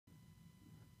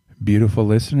Beautiful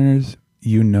listeners,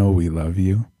 you know we love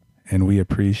you, and we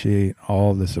appreciate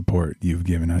all the support you've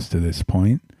given us to this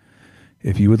point.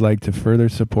 If you would like to further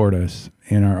support us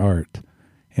in our art,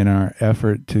 in our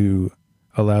effort to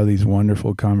allow these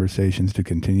wonderful conversations to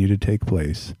continue to take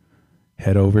place,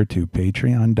 head over to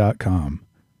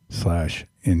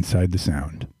patreon.com/Inside the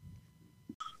Sound.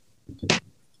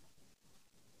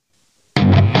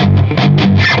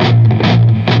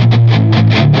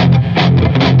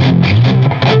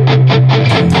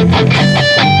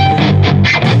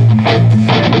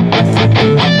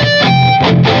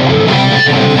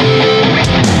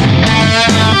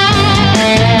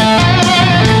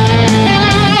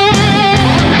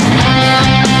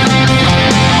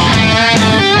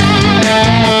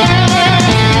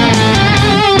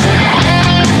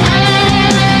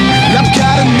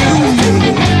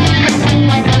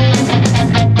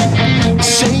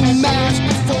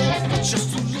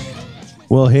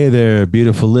 Well, hey there,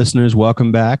 beautiful listeners.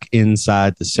 Welcome back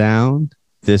Inside the Sound.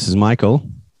 This is Michael.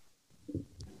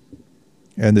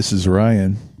 And this is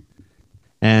Ryan.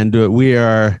 And we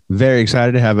are very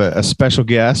excited to have a special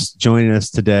guest joining us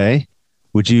today.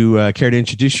 Would you care to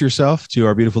introduce yourself to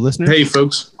our beautiful listeners? Hey,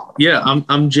 folks. Yeah,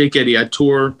 I'm Jake Eddy. I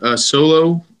tour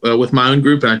solo with my own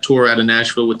group, and I tour out of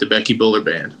Nashville with the Becky Buller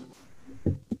Band.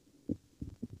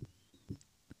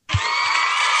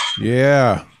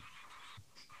 Yeah.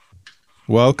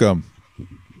 Welcome.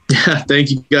 Yeah, thank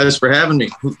you guys for having me.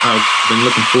 I've been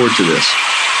looking forward to this.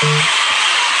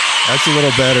 That's a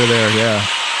little better there. Yeah,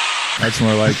 that's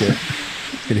more like it.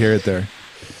 You could hear it there.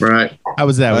 Right. How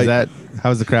was that? How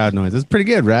was the crowd noise? It's pretty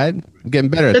good, right? I'm getting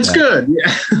better at it's that. Good.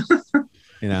 Yeah.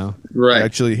 You know, right. I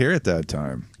actually hear it that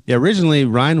time. Yeah. Originally,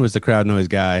 Ryan was the crowd noise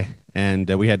guy, and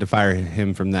we had to fire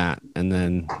him from that. And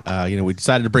then, we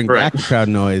decided to bring back the crowd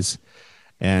noise,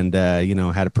 and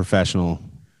had a professional,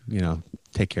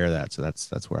 take care of that. So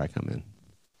that's where I come in.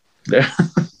 Yeah.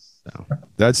 So.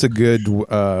 That's a good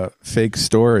fake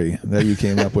story that you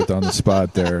came up with on the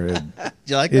spot there.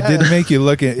 You like it that? didn't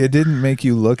make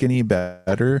you look any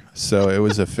better, so it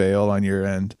was a fail on your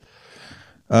end.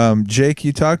 Jake,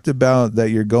 you talked about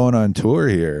that you're going on tour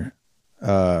here.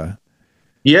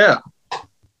 Yeah.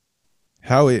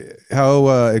 How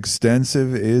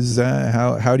extensive is that?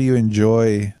 How do you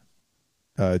enjoy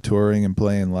touring and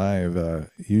playing live?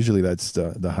 Usually that's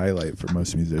the highlight for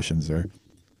most musicians there.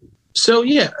 So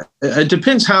yeah, it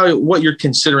depends what you're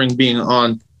considering being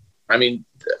on. I mean,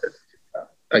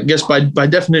 I guess by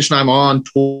definition, I'm on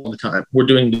tour all the time. We're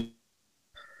doing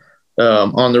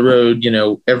on the road,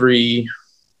 every,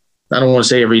 I don't want to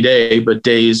say every day, but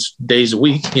days a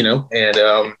week, and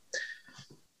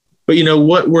but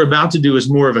what we're about to do is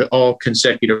more of an all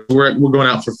consecutive. We're going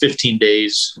out for 15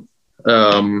 days.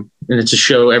 And it's a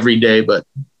show every day, but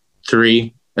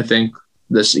 3, I think.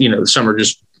 Some are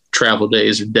just travel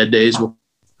days or dead days.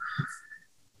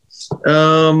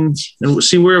 And we'll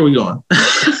see, where are we going?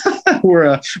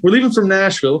 We're leaving from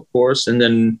Nashville, of course, and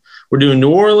then we're doing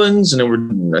New Orleans, and then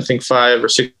we're, I think, 5 or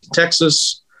 6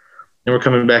 Texas, and we're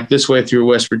coming back this way through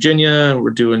West Virginia, and we're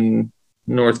doing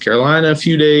North Carolina a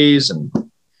few days, and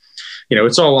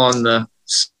it's all on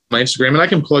my Instagram, and I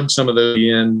can plug some of those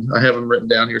in. I have them written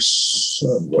down here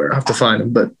somewhere. I have to find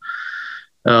them, but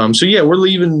so yeah, we're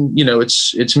leaving.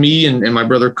 It's me and my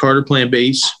brother Carter playing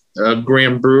bass.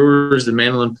 Graham Brewer is the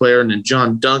mandolin player, and then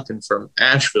John Duncan from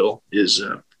Asheville is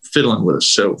fiddling with us.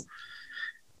 So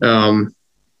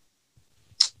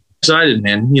excited,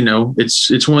 man.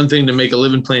 It's one thing to make a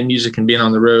living playing music and being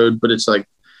on the road, but it's like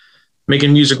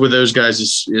making music with those guys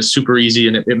is super easy,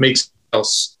 and it makes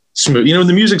else smooth.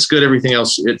 The music's good, everything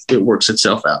else it works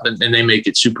itself out, and they make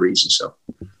it super easy. So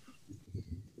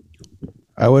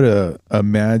I would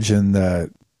imagine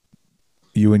that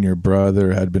you and your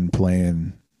brother had been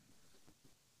playing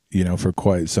for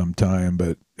quite some time,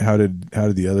 but how did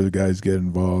the other guys get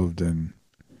involved? And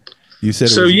you said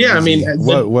so. Yeah, easy. I mean,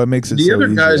 what makes it the so other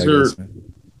easy, guys are.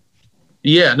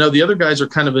 Yeah, no, the other guys are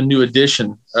kind of a new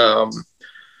addition.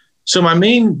 So my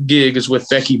main gig is with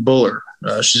Becky Buller.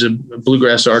 She's a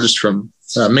bluegrass artist from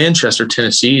Manchester,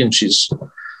 Tennessee, and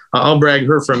I'll brag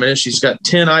her for a minute. She's got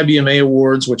 10 IBMA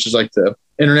awards, which is like the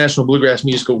International Bluegrass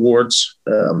Music Awards.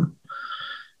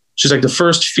 She's like the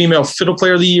first female fiddle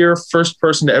player of the year, first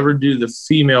person to ever do the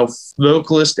female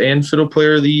vocalist and fiddle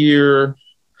player of the year.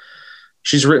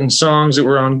 She's written songs that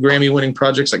were on Grammy-winning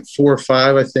projects, like 4 or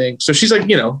 5, I think. So she's like,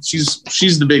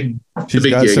 she's the big, she's the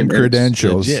big got gig. some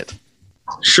credentials.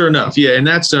 Sure enough, yeah, and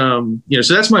that's so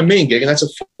that's my main gig, and that's a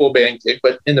full band gig.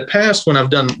 But in the past, when I've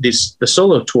done the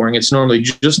solo touring, it's normally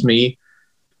just me,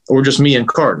 or just me and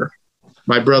Carter,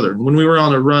 my brother. When we were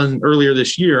on a run earlier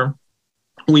this year,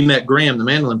 we met Graham, the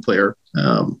mandolin player,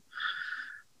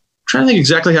 trying to think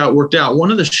exactly how it worked out.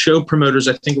 One of the show promoters,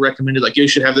 I think, recommended like, you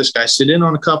should have this guy sit in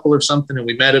on a couple or something. And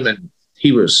we met him and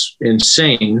he was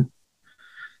insane.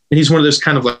 And he's one of those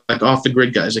kind of like off the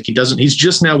grid guys. Like we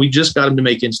just got him to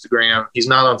make Instagram. He's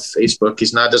not on Facebook.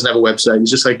 Doesn't have a website. He's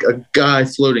just like a guy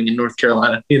floating in North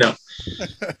Carolina, you know?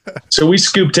 So we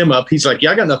scooped him up. He's like,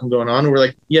 yeah, I got nothing going on. And we're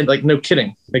like, yeah, like no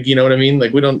kidding. Like, you know what I mean?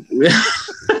 Like we don't,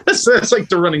 that's like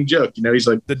the running joke, you know? He's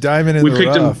like the diamond in the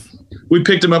rough. We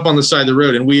picked him up on the side of the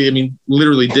road and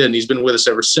literally did. And he's been with us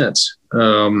ever since.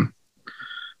 You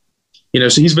know,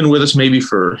 so he's been with us maybe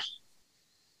for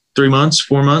 4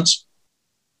 months.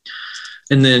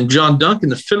 And then John Duncan,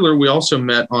 the fiddler, we also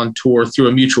met on tour through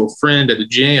a mutual friend at a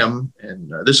jam. And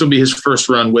this will be his first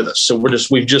run with us. So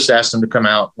we've just asked him to come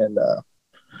out. And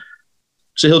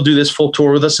so he'll do this full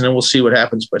tour with us and then we'll see what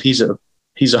happens. But he's a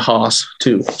hoss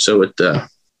too. So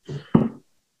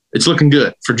it's looking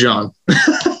good for John.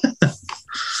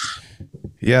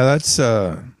 Yeah, that's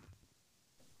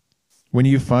when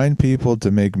you find people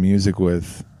to make music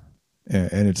with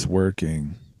and it's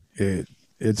working,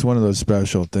 it's one of those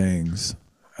special things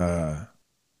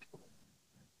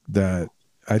that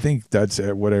I think that's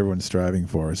what everyone's striving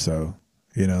for. So,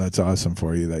 you know, that's awesome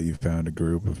for you that you've found a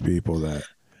group of people that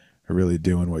are really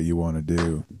doing what you want to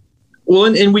do. Well,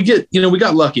 and we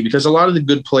got lucky because a lot of the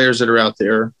good players that are out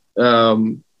there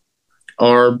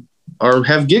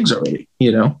have gigs already,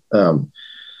 you know.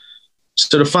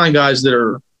 So to find guys that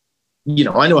are, you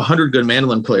know, I know 100 good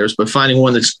mandolin players, but finding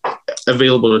one that's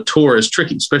available to tour is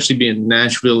tricky, especially being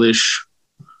Nashville-ish,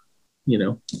 you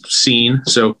know, scene.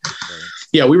 So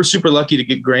yeah, we were super lucky to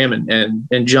get Graham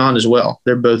and John as well.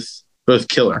 They're both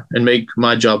killer and make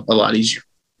my job a lot easier.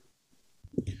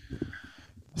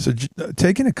 So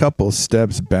taking a couple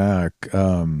steps back,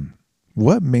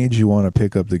 what made you want to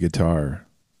pick up the guitar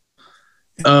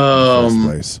in the first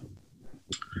place?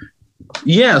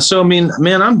 Yeah. So, I mean,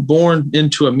 man, I'm born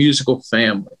into a musical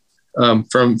family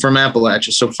from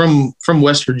Appalachia. So from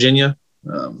West Virginia,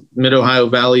 mid-Ohio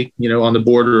Valley, you know, on the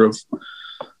border of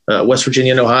West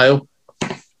Virginia and Ohio.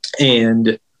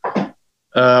 And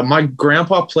my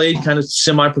grandpa played kind of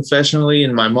semi-professionally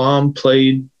and my mom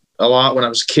played a lot when I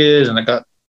was a kid. And I got,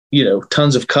 you know,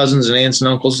 tons of cousins and aunts and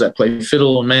uncles that play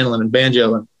fiddle and mandolin and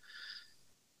banjo and,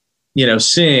 you know,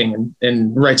 sing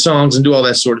and write songs and do all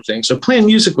that sort of thing. So playing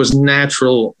music was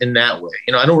natural in that way.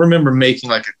 You know, I don't remember making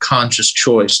like a conscious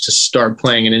choice to start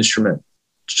playing an instrument.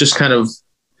 It's just kind of,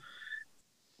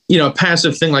 you know, a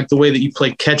passive thing, like the way that you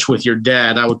play catch with your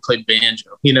dad, I would play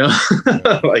banjo, you know,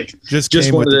 like just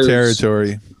came with the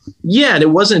territory. Yeah.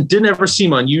 And didn't ever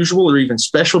seem unusual or even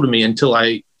special to me until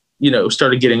I, you know,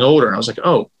 started getting older and I was like,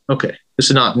 oh, okay, this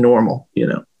is not normal, you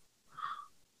know?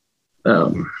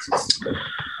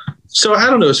 So I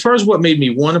don't know, as far as what made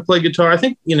me want to play guitar, I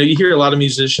think, you know, you hear a lot of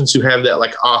musicians who have that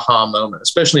like aha moment,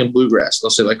 especially in bluegrass. They'll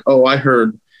say like, oh, I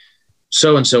heard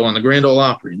so-and-so on the Grand Ole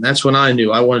Opry. And that's when I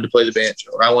knew I wanted to play the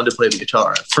banjo or I wanted to play the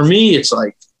guitar. For me, it's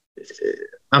like,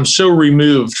 I'm so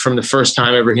removed from the first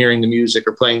time ever hearing the music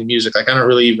or playing the music. Like I don't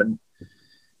really even,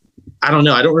 I don't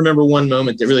know. I don't remember one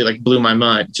moment that really like blew my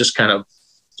mind. Just one of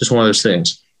those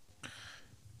things.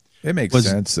 It makes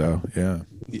sense though. Yeah.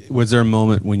 Was there a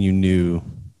moment when you knew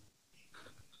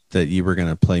that you were going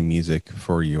to play music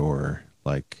for your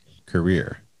like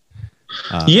career?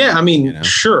 Yeah. I mean, you know?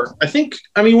 Sure. I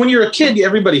mean, when you're a kid,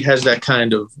 everybody has that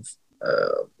kind of,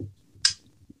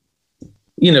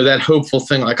 you know, that hopeful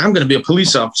thing. Like I'm going to be a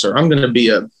police officer. I'm going to be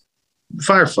a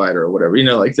firefighter or whatever, you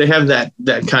know, like they have that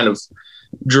kind of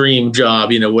dream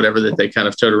job, you know, whatever that they kind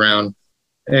of tote around.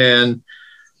 And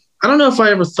I don't know if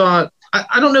I ever thought,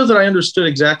 I don't know that I understood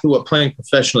exactly what playing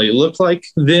professionally looked like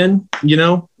then, you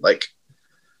know, like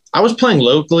I was playing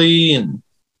locally and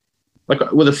like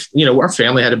with you know, our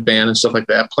family had a band and stuff like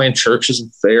that, playing churches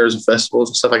and fairs and festivals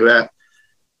and stuff like that.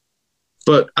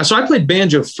 But so I played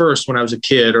banjo first when I was a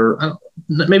kid, or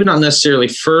maybe not necessarily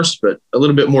first, but a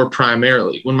little bit more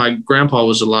primarily. When my grandpa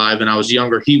was alive and I was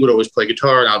younger, he would always play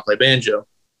guitar and I would play banjo.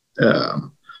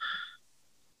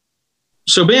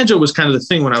 So banjo was kind of the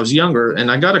thing when I was younger,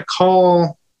 and I got a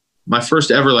call, my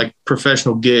first ever like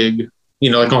professional gig,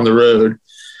 you know, like on the road.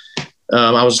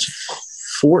 I was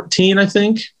 14, I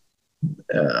think.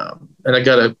 And I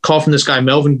got a call from this guy,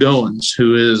 Melvin Goins,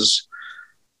 who is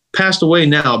passed away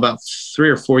now about 3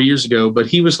 or 4 years ago, but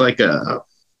he was like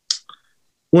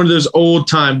one of those old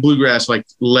time bluegrass, like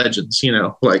legends, you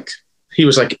know, like he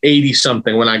was like 80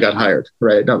 something when I got hired.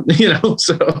 Right. You know,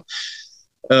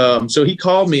 so he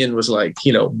called me and was like,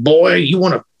 you know, boy, you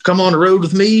want to come on the road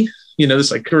with me? You know,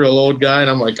 this like real old guy. And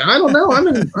I'm like, I don't know.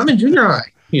 I'm in junior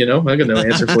high, you know, I got no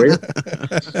answer for you.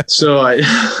 So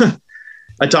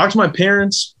I talked to my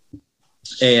parents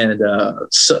And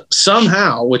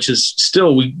somehow, which is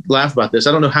still, we laugh about this.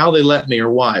 I don't know how they let me or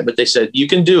why, but they said, you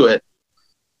can do it.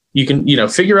 You can,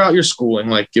 figure out your schooling.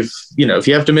 Like if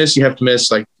you have to miss, you have to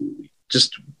miss. Like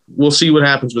just, we'll see what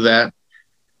happens with that.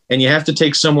 And you have to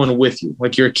take someone with you.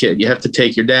 Like you're a kid. You have to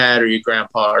take your dad or your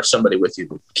grandpa or somebody with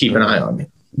you. Keep an eye on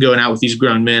you. Going out with these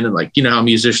grown men and like, how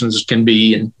musicians can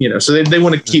be. And, so they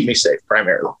want to keep me safe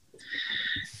primarily.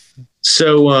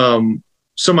 So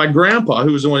my grandpa,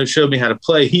 who was the one who showed me how to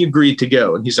play, he agreed to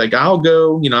go. And he's like, I'll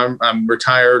go, I'm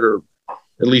retired or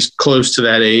at least close to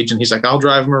that age. And he's like, I'll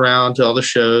drive him around to all the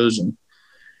shows and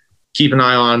keep an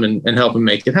eye on him and help him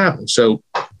make it happen. So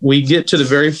we get to the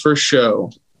very first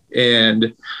show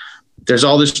and there's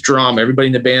all this drama. Everybody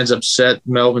in the band's upset.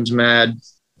 Melvin's mad.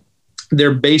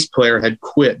 Their bass player had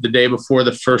quit the day before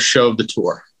the first show of the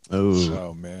tour.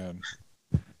 Oh man.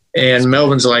 And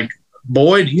Melvin's like,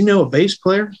 boy, do you know a bass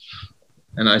player?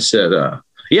 And I said,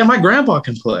 yeah, my grandpa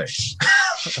can play.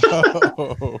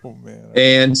 Oh man.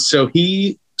 And so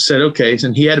he said, okay.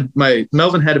 And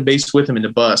Melvin had a bass with him in the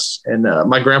bus, and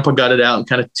my grandpa got it out and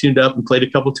kind of tuned up and played a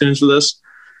couple tunes with us.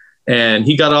 And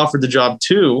he got offered the job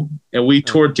too. And we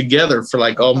toured together for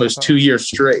like almost 2 years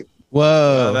straight.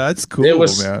 Whoa. That's cool,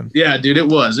 man. Yeah, dude, it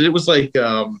was like,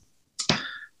 I'm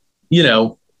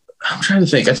trying to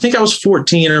think. I think I was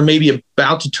 14 or maybe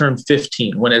about to turn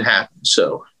 15 when it happened.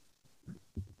 So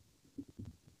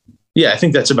yeah, I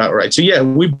think that's about right. So yeah,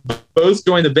 we both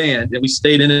joined the band and we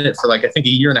stayed in it for like, I think a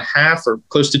year and a half or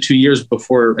close to 2 years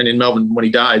before. And in Melvin, when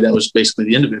he died, that was basically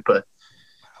the end of it. But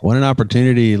what an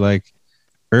opportunity. Like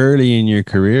early in your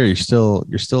career, you're still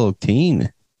a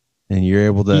teen and you're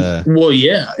able to. Well,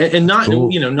 yeah. And not, cool.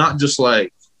 Not just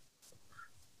like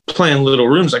playing little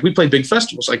rooms. Like we played big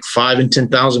festivals, like 5,000 and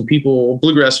 10,000 people,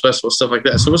 bluegrass festivals, stuff like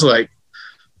that. So it was like,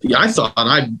 yeah, I thought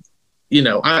I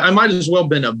might as well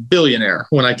been a billionaire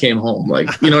when I came home.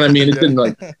 Like, you know what I mean? It didn't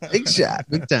like big shot,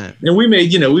 big time. And we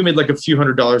made like a few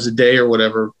 $100s a day or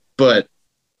whatever. But,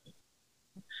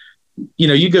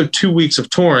 you go 2 weeks of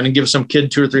touring and give some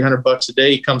kid $200 or $300 a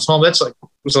day. He comes home. That's like, it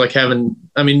was like having,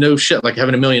 no shit, like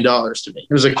having $1 million to me.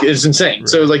 It was like, it's insane. Right.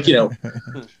 So it was like,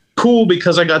 cool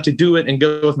because I got to do it and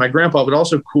go with my grandpa, but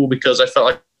also cool because I felt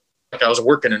like I was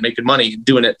working and making money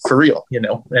doing it for real, and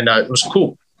it was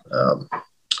cool.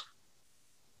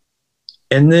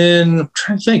 And then I'm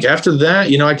trying to think after that,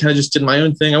 I kind of just did my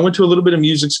own thing. I went to a little bit of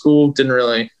music school,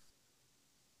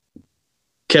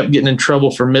 kept getting in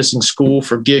trouble for missing school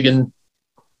for gigging.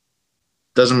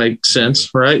 Doesn't make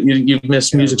sense, right? You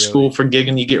miss music school for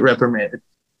gigging, you get reprimanded.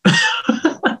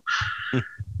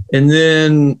 And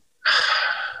then,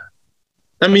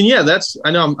 I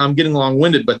know I'm getting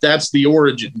long-winded, but that's the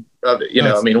origin of it.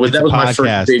 That was my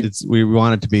first big. We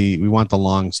want the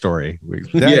long story.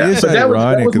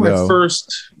 That was my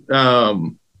first,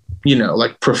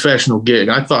 like professional gig.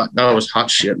 I thought that was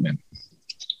hot shit, man.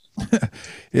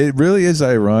 It really is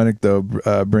ironic though,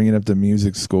 bringing up the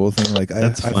music school thing. Like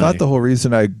I thought the whole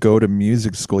reason I go to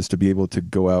music school is to be able to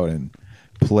go out and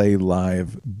play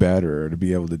live better, to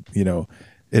be able to,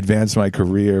 advance my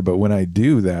career. But when I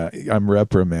do that, I'm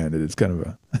reprimanded. It's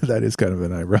that is kind of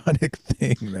an ironic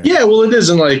thing. Man. Yeah, well, it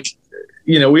isn't like,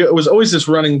 it was always this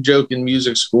running joke in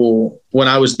music school when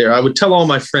I was there. I would tell all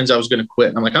my friends I was going to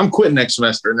quit. I'm like, I'm quitting next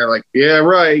semester. And they're like, yeah,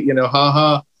 right.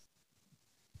 Ha.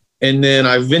 And then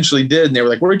I eventually did. And they were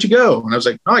like, where'd you go? And I was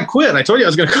like, oh, I quit. I told you I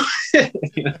was going to quit.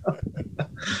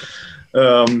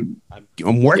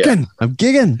 I'm working. Yeah. I'm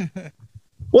gigging.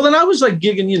 Well, then I was like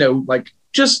gigging, like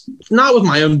just not with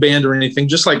my own band or anything,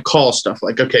 just like call stuff.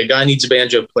 Like, okay, guy needs a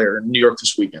banjo player in New York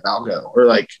this weekend. I'll go. Or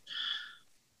like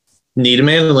need a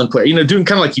mandolin player, doing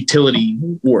kind of like utility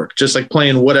work, just like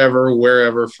playing whatever,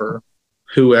 wherever for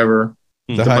whoever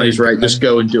the money's right. Just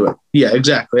go and do it. Yeah,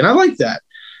 exactly. And I like that.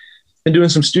 And doing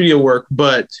some studio work,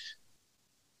 but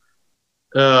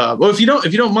if you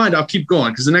don't mind, I'll keep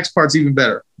going because the next part's even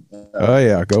better. Oh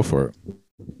yeah, go for it.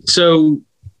 So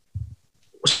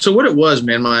what it was,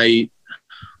 man, let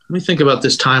me think about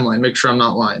this timeline, make sure I'm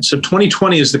not lying. So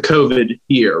 2020 is the COVID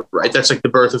year, right? That's like the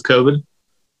birth of COVID.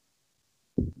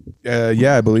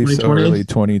 Yeah, I believe so. Early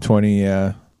 2020.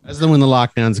 Yeah. That's then when the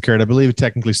lockdowns occurred. I believe it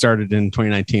technically started in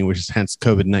 2019, which is hence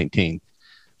COVID-19.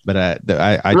 But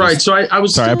I right. So I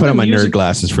was sorry. I put on my nerd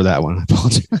glasses for that one. I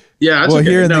apologize. Yeah. Well, okay.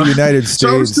 Here in the United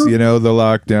States, the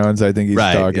lockdowns. I think he's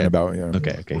talking about.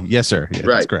 Okay. Yes, sir. Yeah,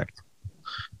 right. That's correct.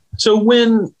 So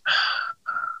when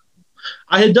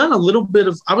I had done a little bit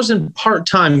of, I was in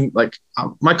part-time, like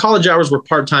my college hours were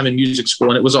part-time in music school,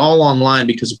 and it was all online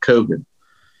because of COVID.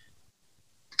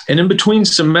 And in between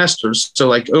semesters, so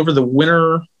like over the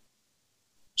winter,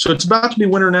 so it's about to be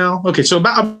winter now. Okay, so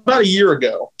about a year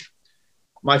ago,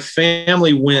 my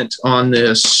family went on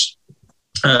this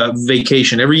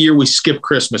vacation. Every year we skip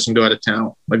Christmas and go out of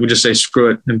town. Like we just say,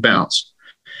 screw it and bounce.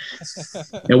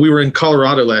 And we were in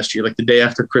Colorado last year, like the day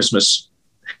after Christmas,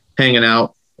 hanging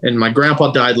out. And my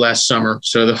grandpa died last summer.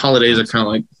 So the holidays are kind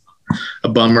of like a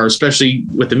bummer, especially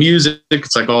with the music.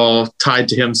 It's like all tied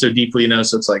to him so deeply,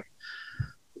 so it's like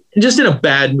just in a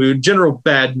bad mood, general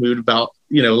bad mood about,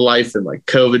 life, and like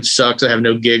COVID sucks. I have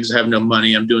no gigs. I have no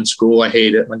money. I'm doing school. I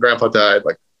hate it. My grandpa died,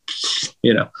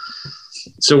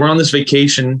 so we're on this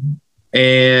vacation,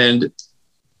 and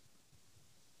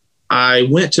I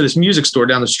went to this music store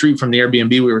down the street from the Airbnb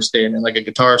we were staying in, like a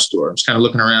guitar store. I was kind of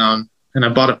looking around, and I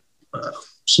bought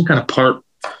some kind of part,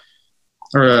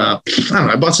 or I don't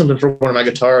know, I bought something for one of my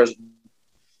guitars.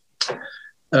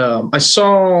 Let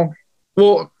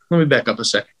me back up a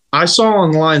second. I saw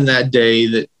online that day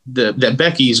that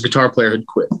Becky's guitar player had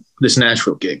quit this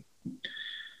Nashville gig.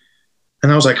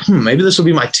 And I was like, maybe this will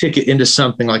be my ticket into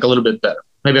something like a little bit better.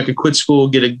 Maybe I could quit school,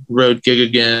 get a road gig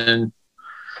again,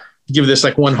 give this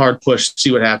like one hard push,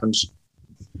 see what happens.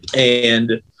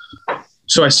 And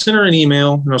so I sent her an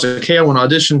email, and I was like, hey, I want to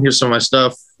audition. Here's some of my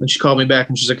stuff. And she called me back,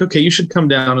 and she's like, okay, you should come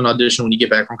down and audition when you get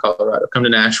back from Colorado. Come to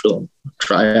Nashville and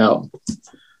try out.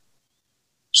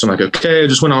 So I'm like, okay. I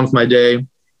just went on with my day.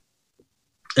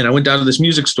 And I went down to this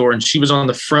music store, and she was on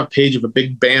the front page of a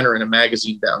big banner in a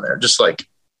magazine down there, just like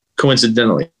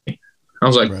coincidentally. I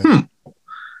was like, so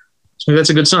maybe that's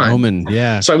a good sign. Omen,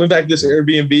 yeah. So I went back to this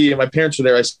Airbnb, and my parents were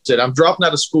there. I said, I'm dropping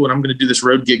out of school, and I'm going to do this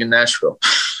road gig in Nashville.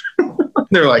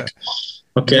 They're like,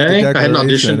 okay. I hadn't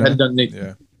auditioned, hadn't done anything.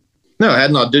 Yeah. No, I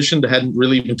hadn't auditioned. I hadn't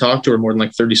really even talked to her more than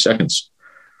like 30 seconds.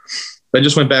 I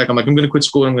just went back. I'm like, I'm going to quit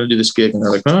school, and I'm going to do this gig. And they're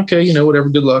like, okay, whatever,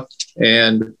 good luck.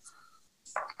 And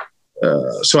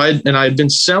so I'd been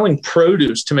selling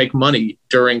produce to make money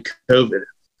during COVID.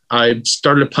 I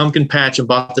started a pumpkin patch and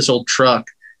bought this old truck,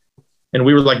 and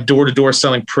we were like door to door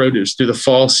selling produce through the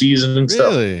fall season and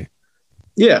stuff. Really?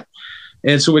 Yeah.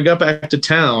 And so we got back to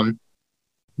town.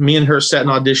 Me and her set an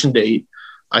audition date.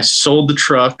 I sold the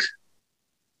truck,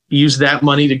 used that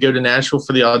money to go to Nashville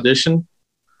for the audition,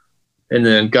 and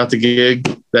then got the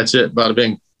gig. That's it. Bada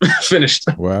bing. Finished.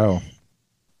 Wow.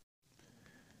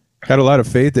 Had a lot of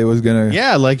faith it was gonna.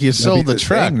 Yeah, like you sold the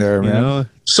truck there, man.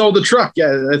 Sold the truck.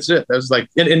 Yeah, that's it. That was like,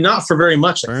 and not for very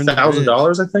much, like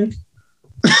 $1,000, I think.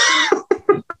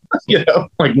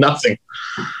 Like nothing.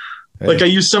 Hey. Like I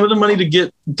used some of the money to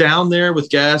get down there with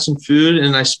gas and food,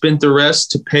 and I spent the rest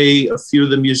to pay a few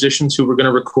of the musicians who were going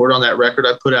to record on that record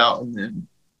I put out, and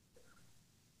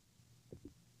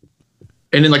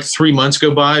then like 3 months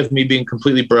go by of me being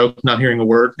completely broke, not hearing a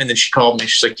word, and then she called me.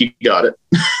 She's like, "You got it."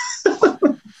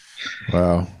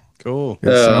 Wow. Cool.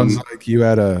 It sounds like you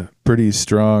had a pretty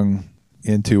strong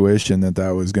intuition that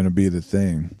was going to be the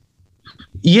thing.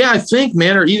 Yeah, I think,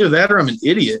 man, or either that or I'm an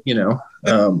idiot, I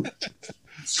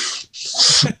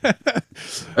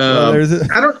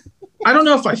don't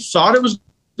know if I thought it was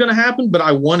going to happen, but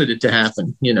I wanted it to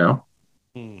happen, Or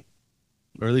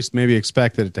at least maybe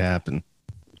expected it to happen.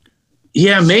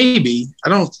 Yeah, maybe.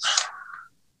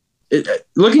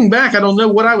 Looking back, I don't know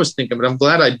what I was thinking, but I'm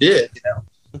glad I did,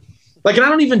 Like, and I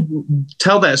don't even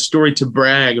tell that story to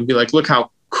brag and be like, look how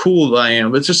cool I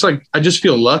am. It's just like, I just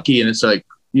feel lucky. And it's like,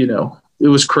 it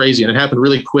was crazy. And it happened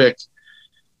really quick.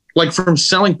 Like from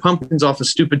selling pumpkins off a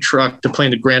stupid truck to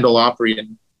playing the Grand Ole Opry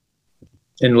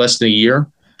in less than a year,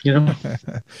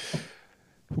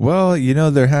 Well,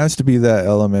 there has to be that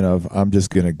element of, I'm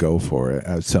just going to go for it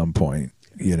at some point,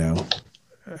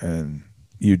 and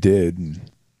you did. And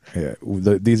yeah,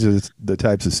 these are the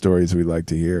types of stories we like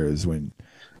to hear, is when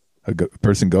a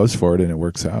person goes for it and it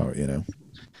works out,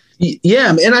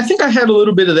 Yeah. And I think I had a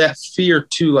little bit of that fear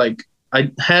too. Like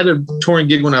I had a touring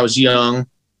gig when I was young,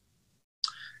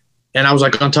 and I was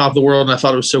like on top of the world, and I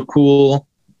thought it was so cool.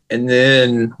 And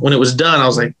then when it was done, I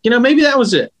was like, maybe that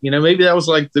was it. Maybe that was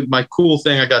like my cool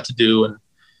thing I got to do. And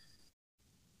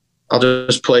I'll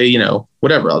just play,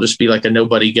 whatever. I'll just be like a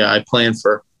nobody guy playing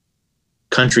for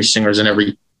country singers in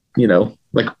every,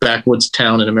 like backwoods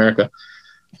town in America.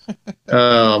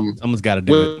 Someone's got to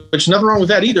do it. Which nothing wrong with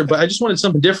that either, but I just wanted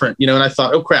something different, and I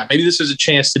thought, oh crap, maybe this is a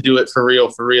chance to do it for real,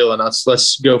 and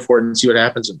let's go for it and see what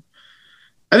happens. And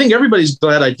I think everybody's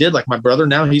glad I did. Like my brother,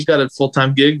 now he's got a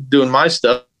full-time gig doing my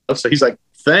stuff, so he's like,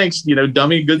 thanks,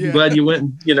 dummy, good, yeah. Glad you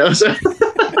went, so you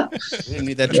didn't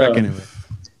need that truck anyway.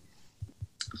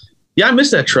 Yeah, I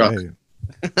missed that truck.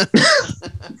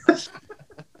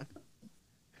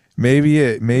 Maybe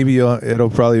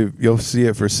you'll see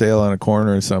it for sale on a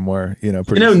corner somewhere,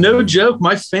 no joke.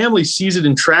 My family sees it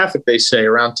in traffic, they say,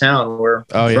 around town where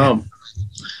I'm from.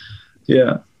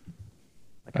 Yeah.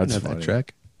 That's funny. That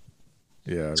track.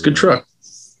 Yeah. It's a good truck.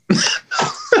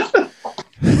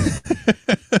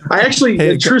 I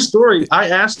actually, true story, I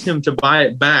asked him to buy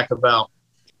it back about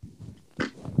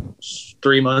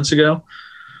 3 months ago.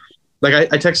 Like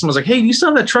I texted him, I was like, hey, do you still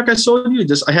have that truck I sold you?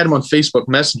 I had him on Facebook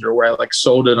Messenger where I like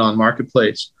sold it on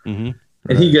Marketplace. Mm-hmm.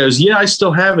 And he goes, yeah, I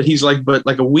still have it. He's like, but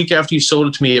like a week after you sold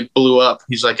it to me, it blew up.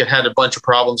 He's like, it had a bunch of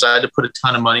problems. I had to put a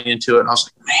ton of money into it. And I was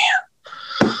like, man,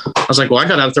 I was like, well, I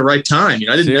got out at the right time. You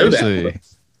know, I didn't know that.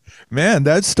 Man,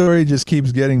 that story just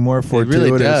keeps getting more fortuitous.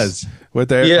 It really does.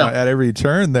 With at every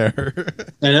turn there.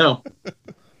 I know.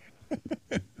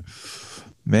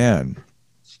 Man.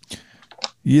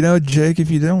 You know, Jake, if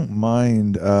you don't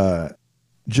mind,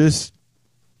 just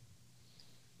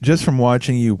from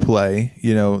watching you play,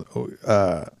 you know,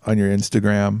 on your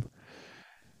Instagram,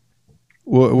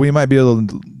 we might be able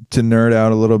to nerd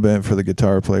out a little bit for the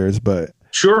guitar players, but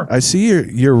sure, I see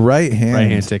your right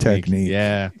hand technique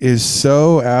is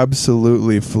so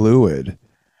absolutely fluid.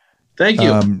 Thank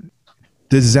you.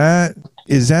 Is that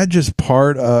just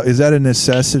part? Is that a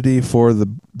necessity for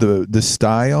the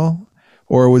style,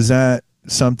 or was that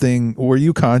something? Were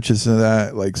you conscious of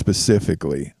that, like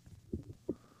specifically?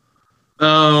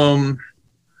 No,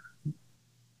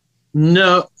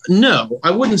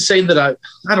 I wouldn't say that.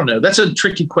 I don't know. That's a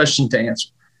tricky question to answer.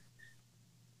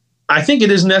 I think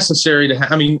it is necessary to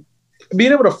have, I mean,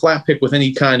 being able to flat pick with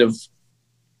any kind of,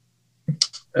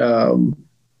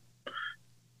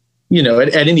 you know,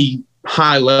 at any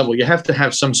high level, you have to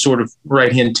have some sort of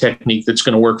right hand technique that's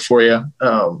going to work for you.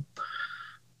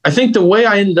 I think the way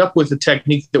I ended up with the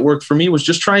technique that worked for me was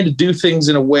just trying to do things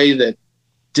in a way that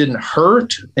didn't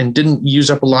hurt and didn't use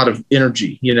up a lot of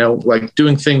energy, you know, like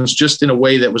doing things just in a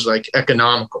way that was like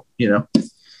economical, you know?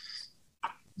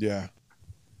 Yeah.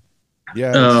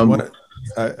 Yeah.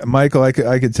 Michael, I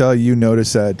could tell you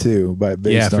noticed that too,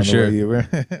 based on the way you were.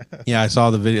 Yeah. I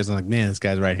saw the videos. I'm like, man, this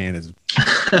guy's right hand is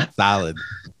solid.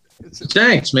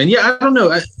 Thanks, man. Yeah. I don't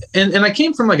know. And I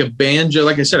came from like a banjo.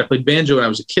 Like I said, I played banjo when I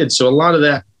was a kid. So a lot of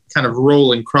that kind of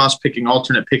rolling, cross picking,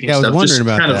 alternate picking stuff. I was wondering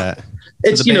about that.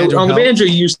 It's, you know, on the banjo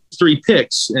you use 3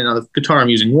 picks, and on the guitar I'm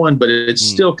using 1, but it's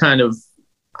still kind of,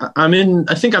 I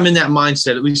think I'm in that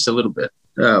mindset at least a little bit,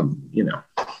 you know.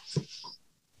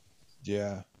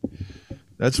 Yeah.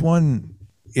 That's one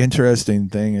interesting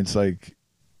thing. It's like,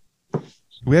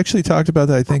 we actually talked about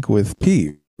that, I think, with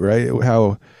Pete, right?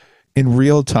 How in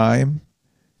real time,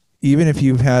 even if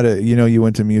you've had you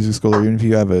went to music school, or even if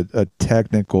you have a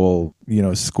technical, you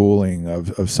know, schooling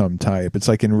of some type, it's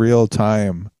like in real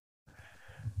time,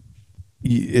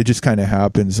 it just kind of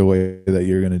happens the way that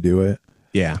you're going to do it.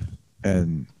 Yeah.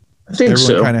 And I think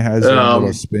everyone kind of has their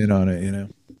little spin on it, you know?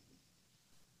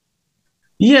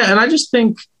 Yeah. And I just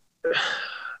think,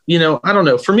 you know, I don't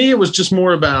know. For me, it was just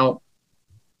more about,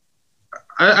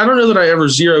 I don't know that I ever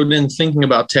zeroed in thinking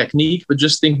about technique, but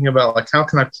just thinking about like, how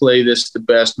can I play this the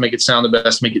best, make it sound the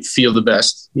best, make it feel the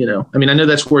best, you know? I mean, I know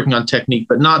that's working on technique,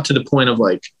 but not to the point of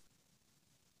like,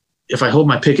 if I hold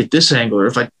my pick at this angle, or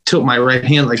if I tilt my right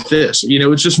hand like this, you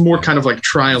know, it's just more kind of like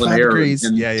trial and error.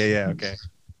 And yeah. Okay.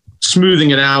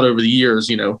 Smoothing it out over the years,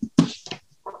 you know.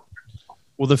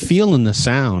 Well, the feel and the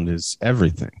sound is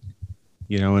everything,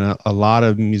 you know, and a lot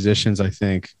of musicians, I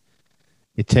think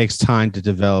it takes time to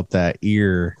develop that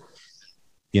ear,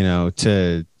 you know,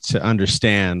 to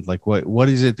understand like what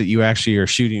is it that you actually are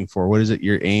shooting for? What is it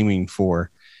you're aiming for?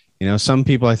 You know, some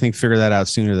people I think figure that out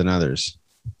sooner than others.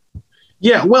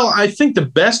 Yeah, well, I think the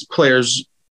best players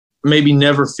maybe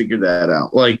never figure that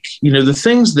out. Like, you know, the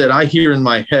things that I hear in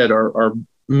my head are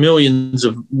millions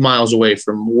of miles away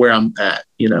from where I'm at,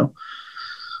 you know.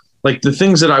 Like the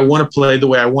things that I want to play the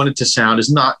way I want it to sound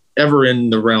is not ever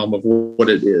in the realm of what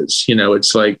it is. You know,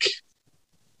 it's like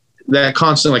that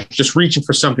constant, like just reaching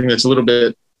for something that's a little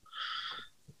bit,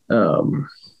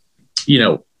 you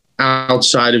know,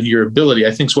 outside of your ability,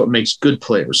 I think is what makes good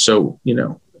players. So, you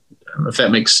know, I don't know if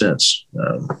that makes sense.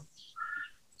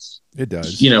 It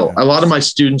does. You know, a lot of my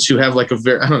students who have like I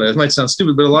don't know, it might sound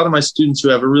stupid, but a lot of my students who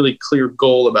have a really clear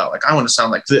goal about like, I want to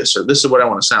sound like this, or this is what I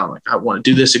want to sound like. I want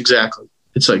to do this exactly.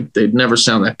 It's like, they'd never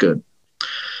sound that good,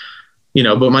 you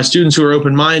know, but my students who are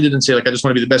open-minded and say like, I just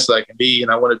want to be the best that I can be,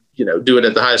 and I want to, you know, do it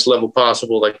at the highest level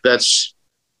possible. Like those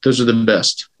are the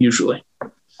best usually.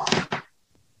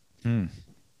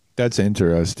 That's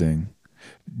interesting.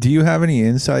 Do you have any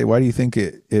insight? Why do you think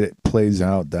it plays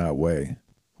out that way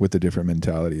with the different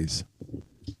mentalities?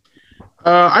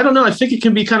 I don't know. I think it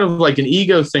can be kind of like an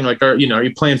ego thing. Like, are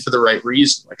you playing for the right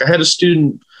reason? Like I have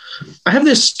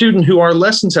this student who our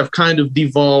lessons have kind of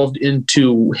devolved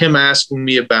into him asking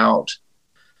me about,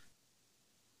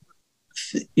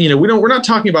 you know, we're not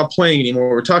talking about playing anymore.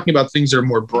 We're talking about things that are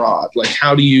more broad. Like,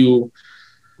 how do you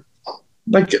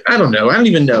like, I don't know. I don't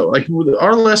even know. Like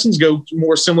our lessons go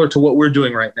more similar to what we're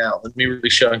doing right now than me really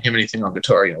showing him anything on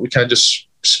guitar. You know, we kind of just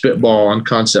spitball on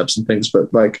concepts and things,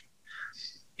 but like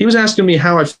he was asking me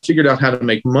how I figured out how to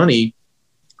make money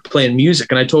playing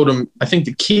music. And I told him, I think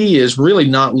the key is really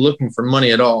not looking for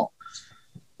money at all.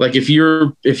 Like if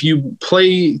you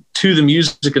play to the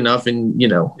music enough and, you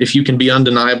know, if you can be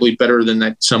undeniably better than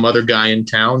that some other guy in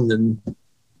town, then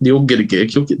you'll get a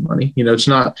gig, you'll get money. You know, it's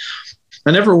not,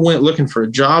 I never went looking for a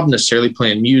job necessarily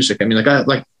playing music. I mean, like I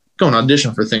like going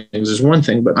audition for things is one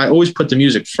thing, but I always put the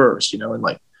music first, you know, and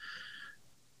like,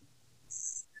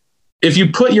 if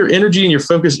you put your energy and your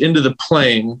focus into the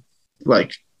playing,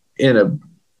 like in a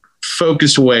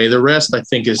focused way, the rest I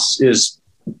think is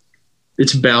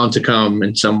it's bound to come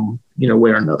in some, you know,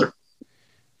 way or another.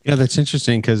 Yeah, that's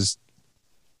interesting because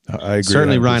I agree.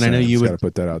 Certainly, Ryan, I know you would got to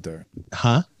put that out there.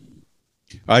 Huh?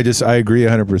 I agree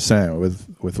 100%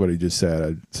 with what he just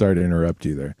said. Sorry to interrupt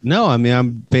you there. No, I mean,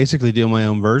 I'm basically doing my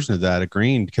own version of that,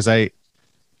 agreeing, because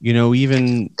you know,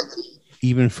 even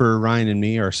for Ryan and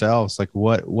me ourselves, like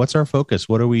what's our focus?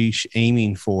 What are we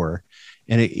aiming for?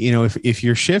 And you know, if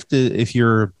your shift is,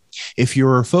 if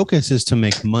your focus is to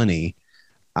make money,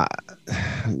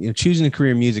 you know, choosing a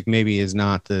career in music maybe is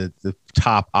not the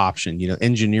top option. You know,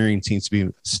 engineering seems to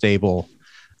be stable,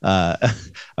 a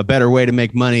better way to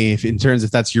make money if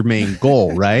that's your main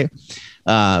goal, right?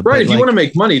 Right. If you want to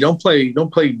make money, don't play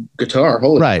guitar.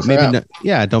 Holy right. crap.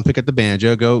 Maybe don't pick up the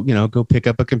banjo. Go pick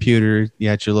up a computer.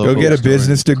 Yeah, at your local. Go get a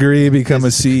business degree. Become a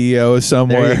CEO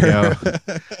somewhere. There you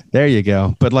go. There you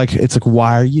go. But like, it's like,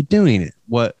 why are you doing it?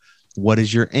 What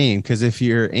is your aim? Because if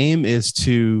your aim is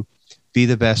to be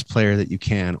the best player that you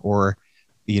can, or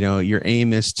you know, your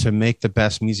aim is to make the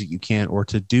best music you can, or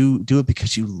to do it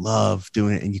because you love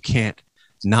doing it and you can't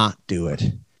not do it.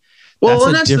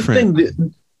 Well, that's the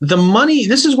thing. The money,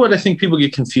 this is what I think people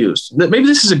get confused. That maybe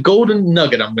this is a golden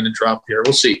nugget I'm going to drop here.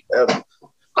 We'll see.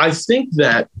 I think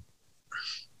that,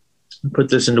 put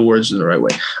this into words in the right way.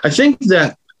 I think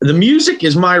that the music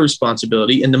is my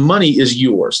responsibility and the money is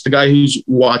yours, the guy who's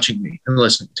watching me and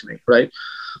listening to me, right?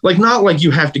 Like, not like you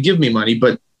have to give me money,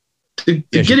 but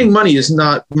getting money is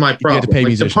not my problem.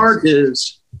 Like, the part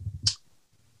is,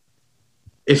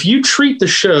 if you treat the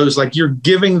shows like you're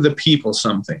giving the people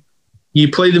something, you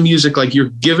play the music like you're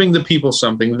giving the people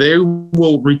something, they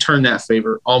will return that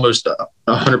favor almost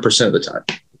 100% of the time.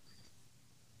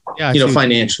 Yeah, you know,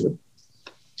 financially.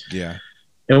 Yeah.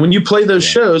 And when you play those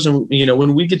shows, and you know,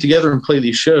 when we get together and play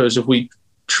these shows, if we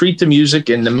treat the music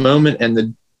and the moment and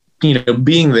the, you know,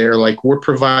 being there, like we're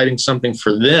providing something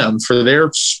for them, for their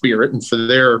spirit and for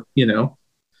their, you know,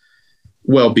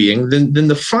 well-being, then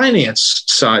the finance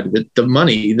side of it, the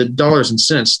money, the dollars and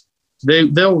cents,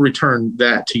 they'll return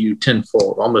that to you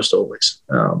tenfold, almost always.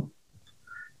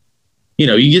 You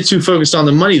know, you get too focused on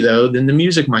the money though, then the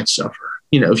music might suffer.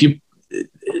 You know,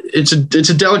 it's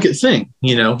a delicate thing,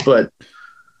 you know, but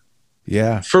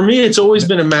yeah, for me, it's always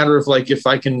been a matter of like, if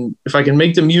I can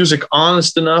make the music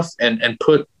honest enough and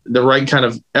put the right kind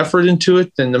of effort into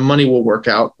it, then the money will work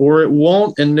out, or it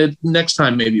won't. And the next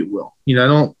time, maybe it will. You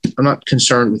know, I'm not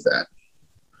concerned with that.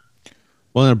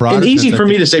 Well, in a broader and easy sense, for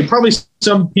me to say. Probably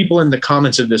some people in the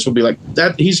comments of this will be like,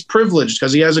 that he's privileged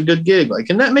because he has a good gig. Like,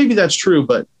 and that maybe that's true,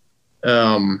 but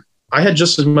I had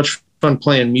just as much fun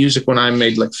playing music when I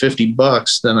made like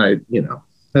 $50 than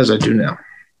as I do now.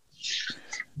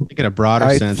 I think in a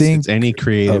broader sense, it's any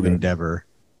creative endeavor,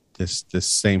 this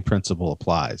same principle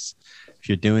applies. If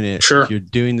you're doing it, sure. If you're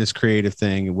doing this creative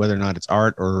thing, whether or not it's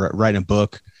art or writing a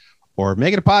book or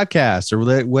making a podcast or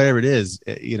whatever it is,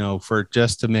 you know, for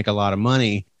just to make a lot of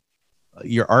money,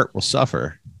 your art will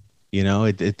suffer. You know,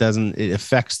 it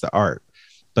affects the art.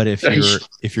 But if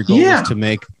your goal is to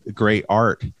make great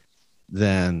art,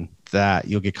 then that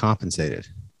you'll get compensated.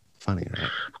 Funny, right?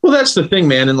 Well, that's the thing,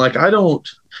 man. And like, I don't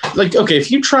like, okay,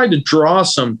 if you tried to draw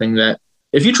something with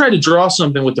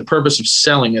the purpose of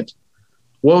selling it,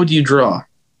 what would you draw?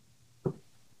 I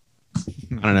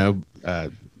don't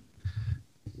know.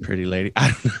 Pretty lady.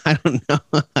 I don't know.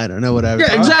 I don't know what I would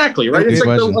draw. Exactly. Right. It's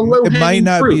like it might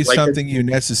not be something you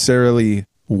necessarily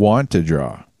want to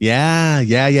draw. Yeah.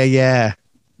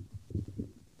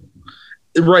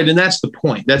 Right. And that's the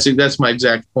point. That's my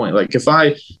exact point. Like, if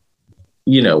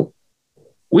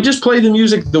we just play the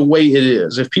music the way it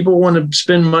is. If people want to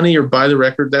spend money or buy the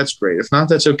record, that's great. If not,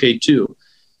 that's okay too.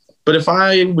 But if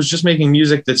I was just making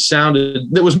music that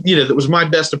was my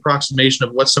best approximation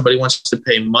of what somebody wants to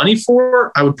pay money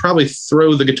for, I would probably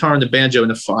throw the guitar and the banjo in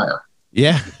the fire.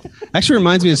 Yeah. Actually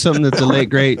reminds me of something that the late,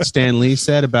 great Stan Lee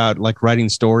said about like writing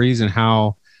stories and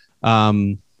how,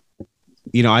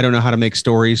 I don't know how to make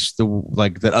stories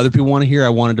that other people want to hear. I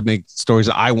wanted to make stories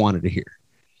that I wanted to hear,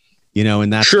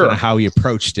 and that's kind of how he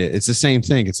approached it. It's the same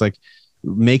thing. It's like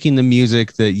making the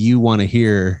music that you want to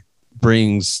hear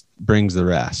brings the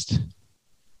rest.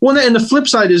 Well, and the flip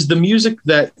side is the music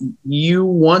that you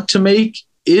want to make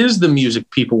is the music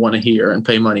people want to hear and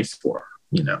pay money for,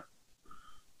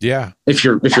 Yeah. If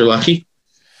you're lucky.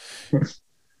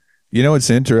 It's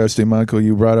interesting, Michael,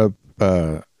 you brought up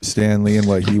Stan Lee and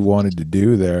what he wanted to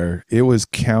do there. It was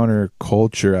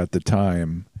counterculture at the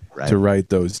time to write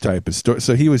those type of stories.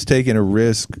 So he was taking a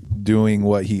risk doing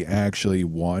what he actually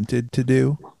wanted to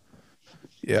do.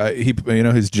 Yeah,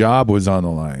 his job was on the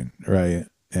line, right?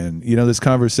 And this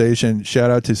conversation, shout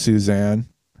out to Suzanne.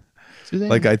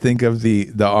 Like, I think of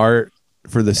the art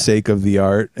for the sake of the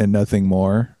art and nothing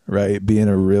more, right? Being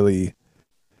a really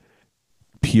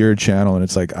pure channel, and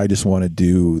it's like, I just want to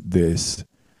do this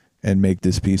and make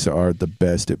this piece of art the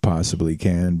best it possibly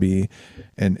can be,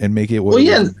 and make it well,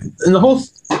 yeah, and the whole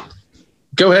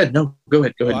go ahead.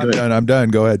 I'm done.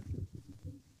 Go ahead.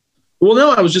 Well,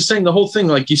 no, I was just saying the whole thing,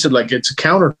 like you said, like it's a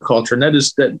counterculture, and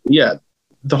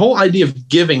the whole idea of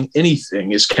giving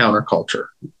anything is counterculture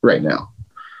right now.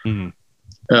 Mm-hmm.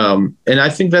 And I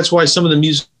think that's why some of the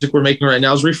music we're making right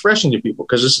now is refreshing to people,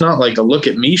 because it's not like a look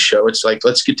at me show. It's like,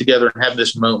 let's get together and have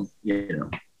this moment,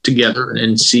 together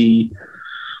and see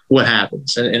what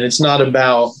happens. And it's not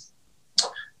about,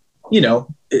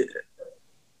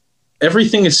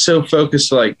 everything is so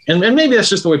focused, like, and maybe that's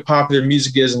just the way popular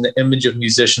music is, and the image of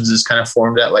musicians is kind of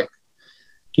formed at, like,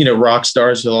 rock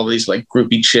stars with all these like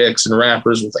groupie chicks and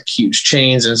rappers with like huge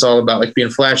chains, and it's all about like being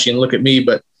flashy and look at me.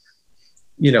 But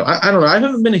I don't know. I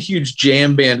haven't been a huge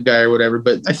jam band guy or whatever,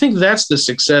 but I think that's the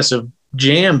success of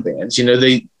jam bands.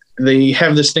 They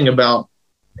have this thing about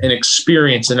an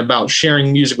experience and about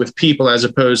sharing music with people, as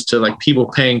opposed to like people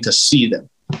paying to see them.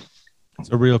 It's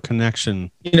a real connection.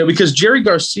 Because Jerry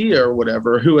Garcia or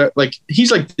whatever, who like,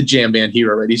 he's like the jam band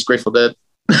hero, right? He's Grateful Dead.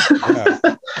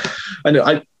 Yeah. I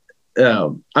know.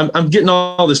 I'm getting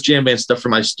all this jam band stuff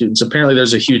from my students. Apparently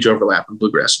there's a huge overlap in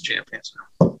bluegrass and jam bands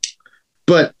now.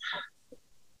 But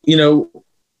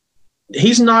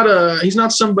he's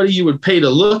not somebody you would pay to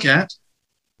look at.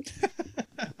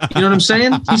 You know what I'm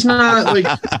saying? He's not like,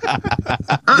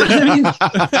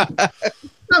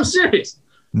 I'm serious.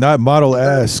 Not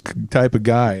model-esque type of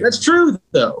guy. That's true,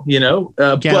 though. But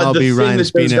the thing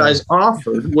that those guys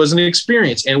offered was an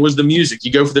experience, and was the music.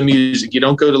 You go for the music. You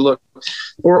don't go to look,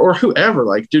 or whoever.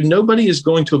 Like, dude, nobody is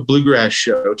going to a bluegrass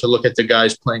show to look at the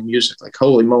guys playing music. Like,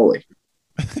 holy moly.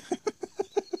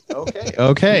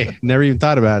 Okay. Never even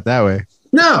thought about it that way.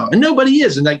 No, and nobody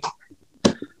is. And like,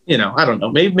 I don't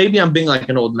know. Maybe I'm being like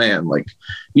an old man. Like,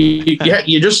 you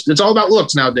just, it's all about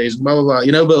looks nowadays. Blah blah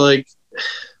blah. But like.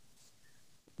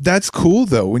 That's cool,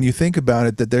 though, when you think about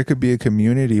it, that there could be a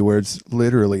community where it's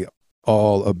literally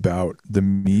all about the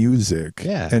music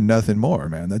and nothing more,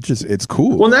 man. It's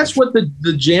cool. Well, that's what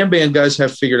the jam band guys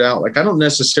have figured out. Like, I don't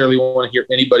necessarily want to hear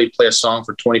anybody play a song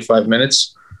for 25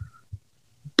 minutes,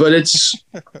 but it's,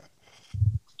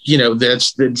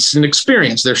 it's an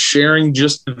experience. They're sharing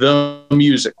just the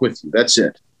music with you. That's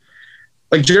it.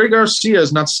 Like, Jerry Garcia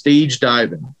is not stage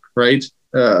diving, right?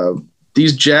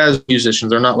 These jazz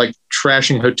musicians are not like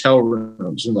trashing hotel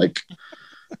rooms and like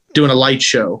doing a light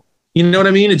show. You know what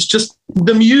I mean? It's just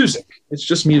the music. It's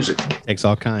just music. Takes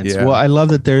all kinds. Yeah. Well, I love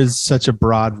that there's such a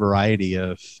broad variety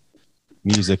of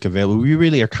music available. We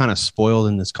really are kind of spoiled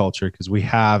in this culture because we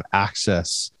have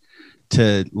access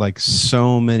to like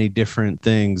so many different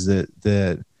things that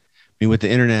with the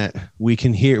internet, we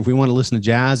can hear, if we want to listen to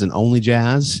jazz and only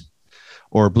jazz,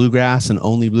 or bluegrass and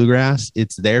only bluegrass,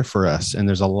 it's there for us. And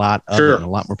there's a lot of it, and a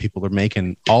lot more people are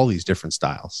making all these different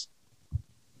styles.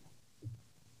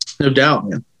 No doubt,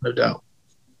 man. No doubt.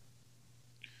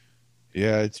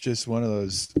 Yeah, it's just one of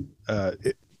those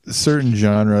certain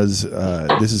genres.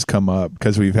 This has come up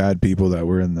because we've had people that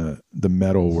were in the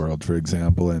metal world, for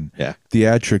example, and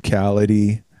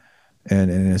theatricality and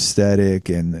an aesthetic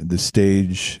and the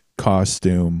stage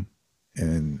costume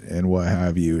and what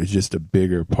have you is just a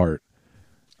bigger part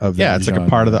of that it's genre. like a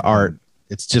part of the art.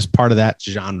 It's just part of that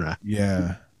genre.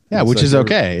 Yeah, which like is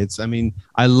okay.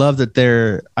 I love that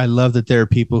there are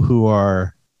people who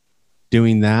are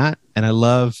doing that, and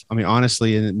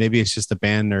honestly, and maybe it's just a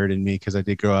band nerd in me because I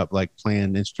did grow up like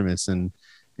playing instruments and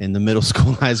in the middle school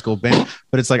and high school band,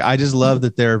 but it's like I just love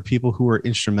that there are people who are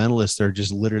instrumentalists that are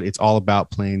just literally, it's all about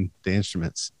playing the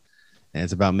instruments and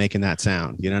it's about making that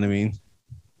sound. You know what I mean?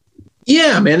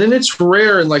 Yeah, man. And it's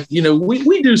rare. And like,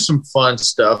 we do some fun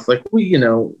stuff like but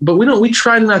we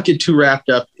try to not get too wrapped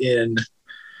up in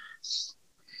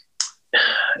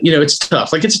it's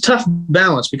tough. Like, it's a tough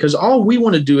balance because all we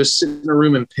want to do is sit in a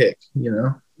room and pick,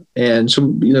 and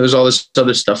so, there's all this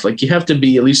other stuff. Like, you have to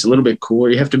be at least a little bit cool.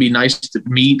 You have to be nice to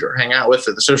meet or hang out with.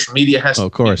 Or the social media has to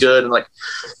be good. And like,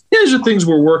 these are things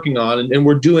we're working on and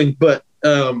we're doing. But,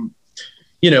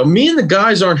 me and the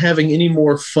guys aren't having any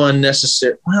more fun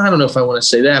necessarily. Well, I don't know if I want to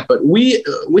say that, but we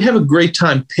have a great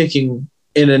time picking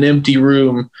in an empty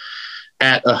room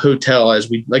at a hotel as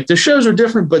we like. The shows are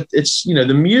different, but it's,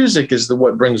 the music is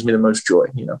what brings me the most joy,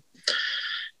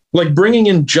 like bringing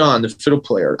in John, the fiddle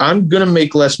player. I'm going to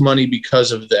make less money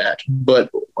because of that, but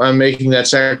I'm making that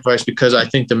sacrifice because I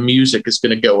think the music is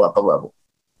going to go up a level.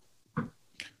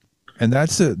 And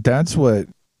that's what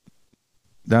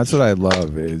I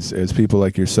love is people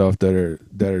like yourself that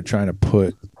are trying to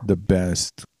put the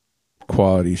best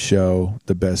quality show,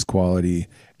 the best quality,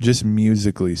 just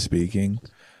musically speaking.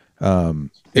 I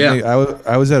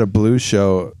was at a blues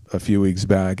show a few weeks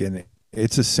back, and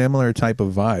it's a similar type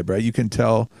of vibe, right? You can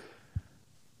tell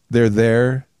they're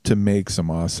there to make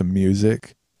some awesome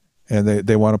music, and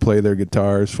they want to play their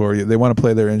guitars for you. They want to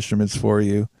play their instruments for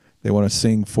you. They want to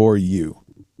sing for you,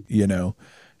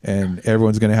 and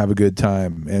everyone's going to have a good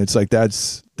time. And it's like,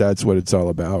 that's what it's all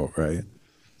about, right?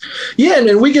 Yeah.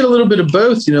 And we get a little bit of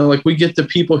both, like we get the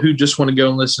people who just want to go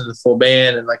and listen to the full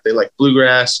band and like, they like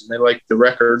bluegrass and they like the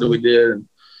record that we did and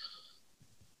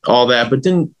all that. But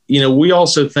then, we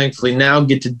also thankfully now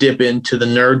get to dip into the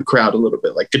nerd crowd a little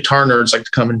bit. Like, guitar nerds like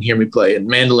to come and hear me play, and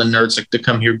mandolin nerds like to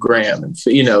come hear Graham. And,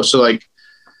 so like,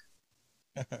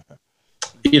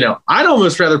 I'd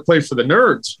almost rather play for the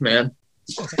nerds, man.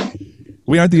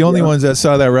 We aren't the only ones that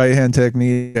saw that right-hand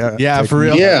technique. Yeah, for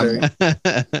real. Yeah.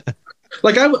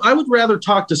 Like, I would rather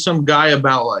talk to some guy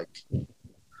about like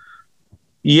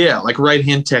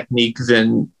right-hand technique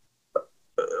than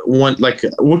what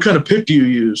kind of pick do you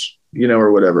use,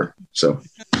 or whatever. So,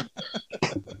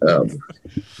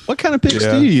 what kind of picks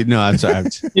do you? No, I'm sorry.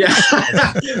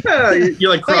 Yeah, you're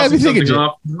like crossing something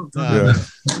off. Yeah.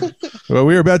 Well,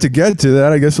 we were about to get to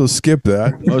that. I guess we'll skip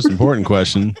that. Most important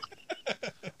question: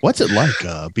 what's it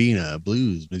like being a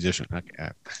blues musician? Okay.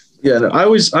 Yeah, no, I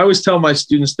always tell my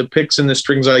students the picks and the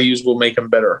strings I use will make them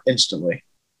better instantly.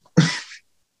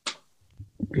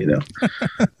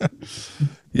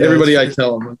 Everybody I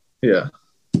tell them, yeah.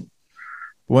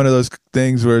 One of those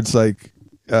things where it's like,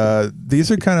 these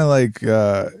are kind of like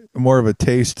more of a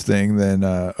taste thing than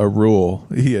a rule,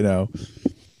 Yeah,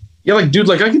 like, dude,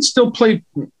 like I can still play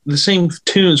the same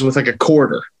tunes with like a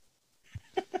quarter.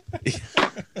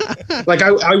 Like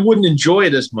I wouldn't enjoy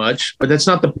it as much, but that's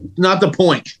not the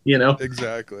point,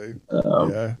 Exactly.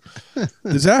 Yeah.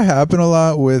 Does that happen a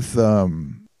lot with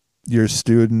your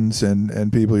students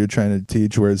and people you're trying to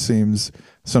teach, where it seems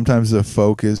sometimes the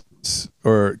focus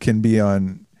or can be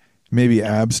on maybe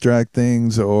abstract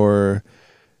things, or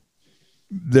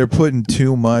they're putting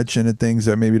too much into things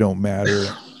that maybe don't matter?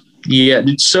 Yeah,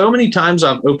 dude, so many times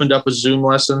I've opened up a Zoom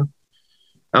lesson.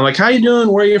 I'm like, how you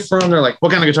doing? Where are you from? They're like,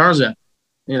 what kind of guitar is that?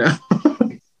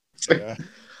 It's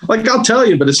like, I'll tell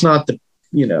you, but it's not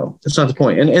it's not the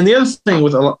point. And the other thing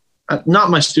with not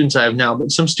my students I have now,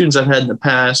 but some students I've had in the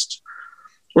past,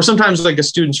 or sometimes like a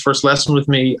student's first lesson with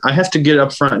me, I have to get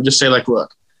up front and just say like,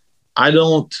 look, I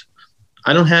don't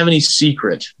have any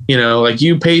secret, like,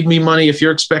 you paid me money. If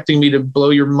you're expecting me to blow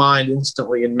your mind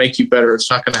instantly and make you better, it's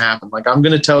not going to happen. Like, I'm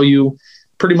going to tell you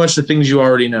pretty much the things you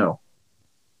already know.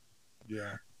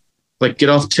 Yeah. Like, get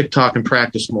off TikTok and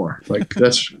practice more. Like,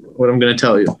 that's what I'm going to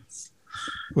tell you.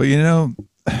 Well,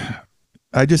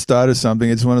 I just thought of something.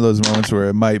 It's one of those moments where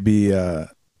it might be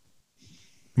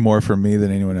more for me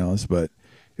than anyone else, but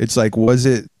it's like, was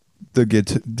it the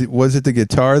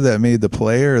guitar that made the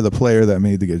player, or the player that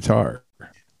made the guitar?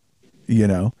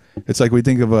 It's like, we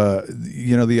think of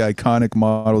the iconic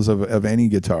models of any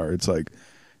guitar. It's like,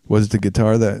 was it the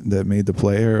guitar that made the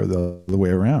player, or the way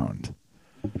around?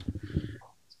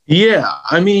 Yeah,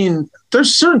 I mean,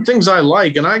 there's certain things I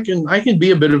like, and I can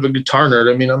be a bit of a guitar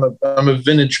nerd. I mean, I'm a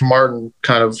vintage Martin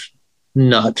kind of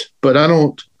nut, but I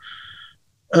don't.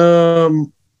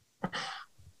 I'm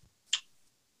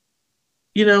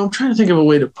trying to think of a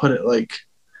way to put it. Like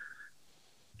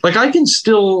I can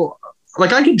still,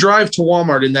 like, I could drive to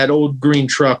Walmart in that old green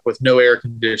truck with no air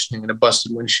conditioning and a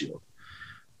busted windshield,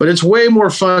 but it's way more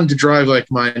fun to drive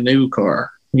like my new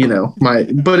car.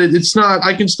 But it's not.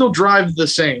 I can still drive the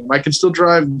same. I can still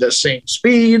drive the same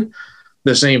speed,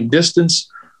 the same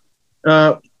distance.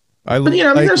 But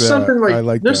there's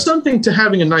something to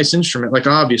having a nice instrument. Like,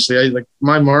 obviously, I like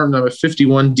my Martin. I'm a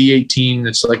 51 D18.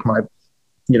 It's like my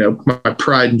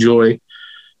pride and joy.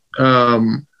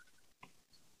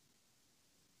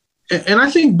 and I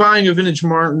think buying a vintage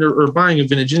Martin or buying a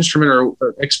vintage instrument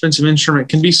or expensive instrument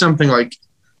can be something like,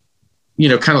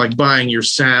 kind of like buying your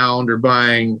sound or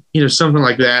buying, something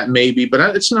like that maybe,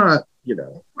 but it's not,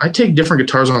 I take different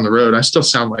guitars on the road. I still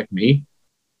sound like me.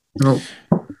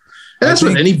 That's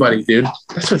with anybody, dude.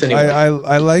 That's with anybody.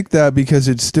 I like that because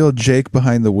it's still Jake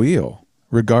behind the wheel,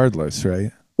 regardless,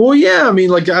 right? Well, yeah. I mean,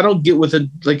 like, I don't get with I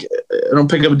don't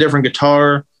pick up a different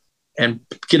guitar and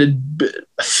get a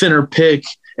thinner pick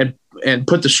and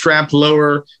put the strap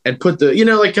lower and put the,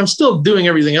 like, I'm still doing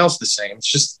everything else the same. It's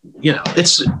just,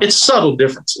 it's subtle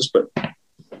differences, but.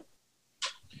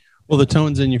 Well, the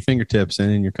tone's in your fingertips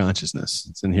and in your consciousness.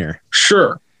 It's in here.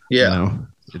 Sure. Yeah.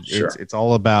 It's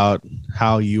all about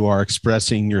how you are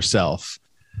expressing yourself,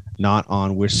 not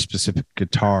on which specific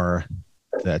guitar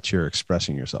that you're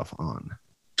expressing yourself on.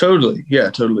 Totally. Yeah,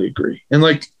 totally agree. And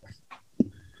like,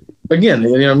 again,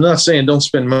 I'm not saying don't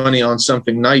spend money on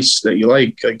something nice that you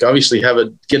like. Like, obviously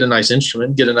get a nice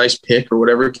instrument, get a nice pick or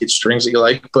whatever, get strings that you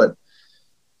like. But,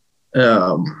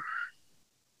 I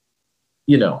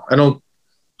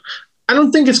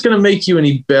don't think it's going to make you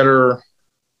any better.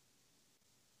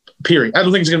 Period. I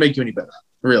don't think it's going to make you any better,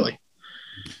 really.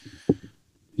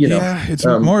 Yeah, it's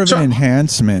more of an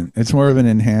enhancement. It's more of an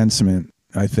enhancement,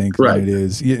 I think, than it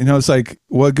is. It's like,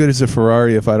 what good is a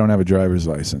Ferrari if I don't have a driver's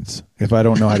license? If I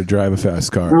don't know how to drive a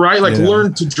fast car? Right, like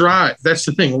learn to drive. That's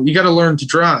the thing. You got to learn to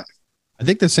drive. I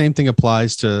think the same thing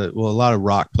applies to, a lot of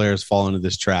rock players fall into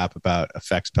this trap about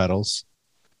effects pedals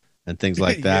and things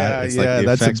like that. It's like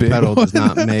the effects pedal does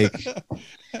not make,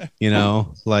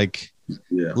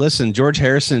 listen, George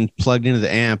Harrison plugged into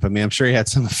the amp. I mean, I'm sure he had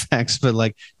some effects, but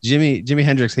like Jimi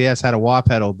Hendrix, he had a wah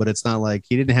pedal, but it's not like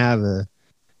he didn't have a,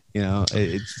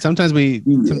 sometimes we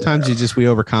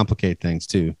overcomplicate things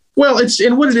too. Well,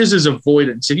 and what it is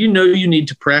avoidance. If you need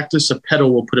to practice, a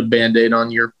pedal will put a Band-Aid on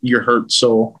your hurt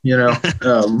soul,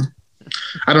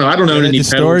 I don't know any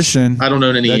distortion. Pedals. I don't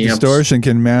know any amps. Distortion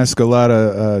can mask a lot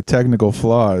of technical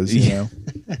flaws,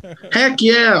 Heck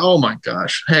yeah. Oh my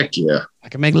gosh. Heck yeah. I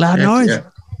can make loud noise. Yeah.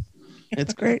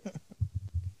 It's great.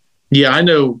 Yeah, I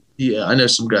know. Yeah, I know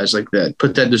some guys like that.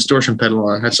 Put that distortion pedal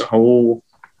on. That's a whole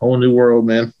new world,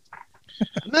 man.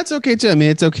 And that's okay too. I mean,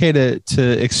 it's okay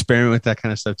to experiment with that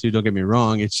kind of stuff too. Don't get me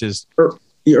wrong. It's just, or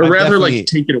rather, like,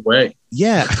 take it away.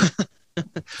 Yeah.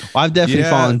 Well, I've definitely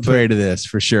fallen prey to this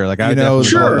for sure. Like, I definitely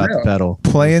thought about the pedal.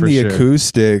 Playing the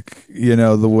acoustic,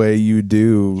 the way you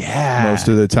do most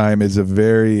of the time is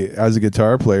as a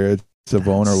guitar player, it's a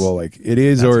vulnerable, like, it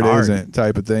is or it isn't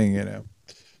type of thing,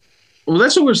 Well,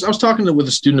 that's what I was talking with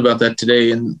a student about that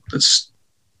today, and it's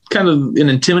kind of an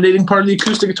intimidating part of the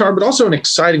acoustic guitar, but also an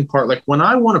exciting part. Like, when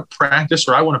I want to practice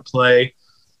or I want to play,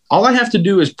 all I have to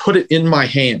do is put it in my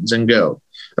hands and go.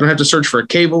 I don't have to search for a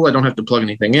cable. I don't have to plug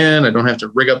anything in. I don't have to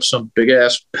rig up some big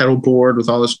ass pedal board with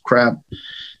all this crap.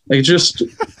 Like, it just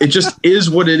is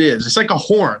what it is. It's like a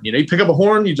horn. You pick up a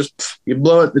horn, you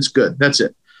blow it. It's good. That's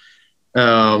it.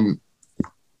 And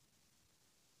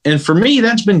for me,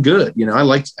 that's been good. I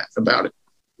like that about it.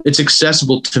 It's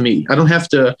accessible to me. I don't have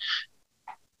to,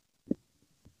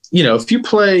 if you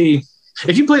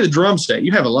play the drum set,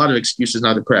 you have a lot of excuses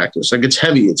not to practice. Like, it's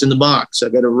heavy. It's in the box. I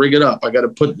got to rig it up. I got to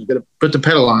put the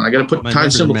pedal on. I got to put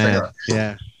time cymbal thing on.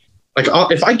 Yeah. Like,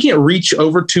 if I can't reach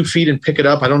over 2 feet and pick it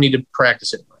up, I don't need to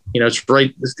practice it. It's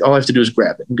right. All I have to do is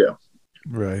grab it and go.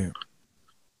 Right.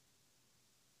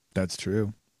 That's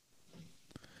true.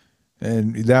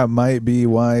 And that might be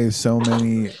why so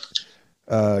many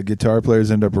guitar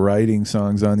players end up writing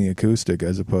songs on the acoustic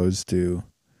as opposed to.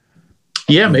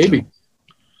 Yeah, maybe.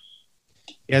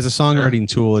 As a songwriting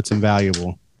tool, it's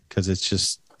invaluable because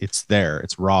it's there,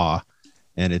 it's raw,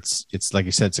 and it's like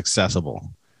you said, it's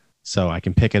accessible. So I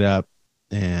can pick it up,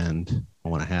 and I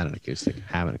want to have an acoustic.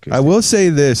 I will say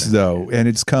this though, and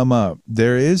it's come up.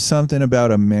 There is something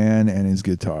about a man and his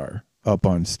guitar up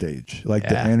on stage, like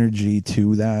the energy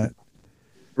to that.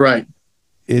 Right.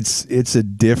 It's a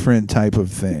different type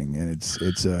of thing, and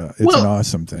it's an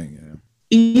awesome thing.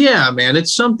 Yeah, man.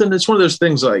 It's something. It's one of those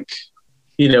things like.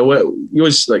 What you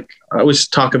always I always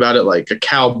talk about it like a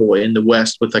cowboy in the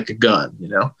West with like a gun,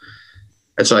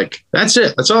 it's like, that's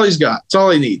it. That's all he's got. That's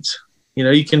all he needs.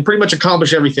 You can pretty much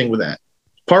accomplish everything with that.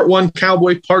 Part 1,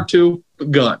 cowboy, part 2,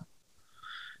 gun.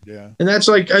 Yeah. And that's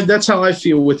how I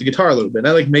feel with the guitar a little bit.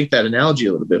 I make that analogy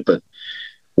a little bit, but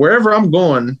wherever I'm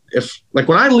going,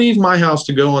 when I leave my house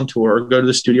to go on tour or go to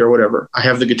the studio or whatever, I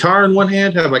have the guitar in one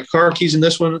hand, have my car keys in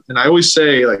this one. And I always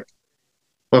say, like,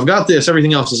 well, I've got this,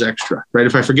 everything else is extra, right?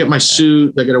 If I forget my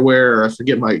suit I got to wear, or I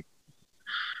forget my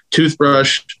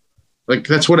toothbrush, like,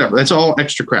 that's whatever. That's all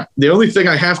extra crap. The only thing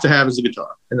I have to have is the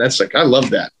guitar. And that's like, I love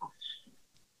that.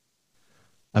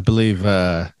 I believe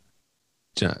the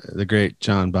great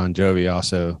John Bon Jovi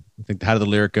also. I think how did the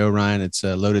lyric go, Ryan? It's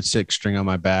a loaded six string on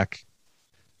my back.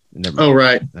 Oh,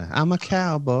 right. I'm a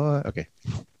cowboy. Okay.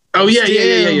 Oh,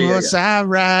 yeah. Horse I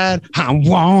ride. I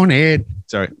want it.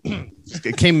 Sorry.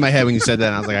 It came in my head when you said that.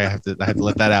 And I was like, I have to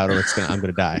let that out or I'm going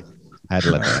to die. I had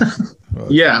to let that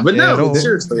out. Yeah, but no,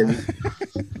 seriously.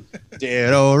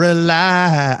 Dead or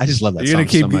alive. I just love that song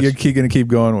so much. You're going to keep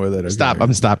going with it. Okay. Stop.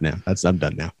 I'm stopped now. I'm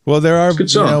done now. Well, there are,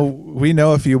 we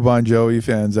know a few Bon Jovi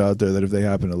fans out there that if they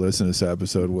happen to listen to this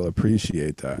episode will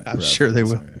appreciate that. I'm sure they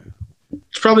will.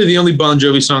 It's probably the only Bon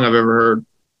Jovi song I've ever heard.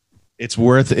 It's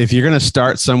worth if you're going to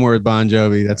start somewhere with Bon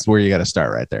Jovi, that's where you got to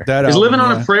start right there. Is Living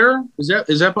on a Prayer? Is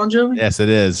that Bon Jovi? Yes, it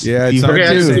is. Yeah,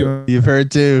 it's You've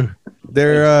heard too.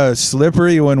 Their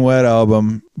Slippery When Wet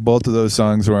album, both of those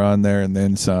songs were on there and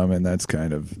then some, and that's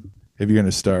kind of, if you're going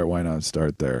to start, why not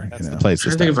start there? That's the place.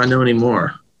 I think if I know any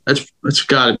more. That's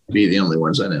got to be the only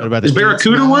ones I know. What about is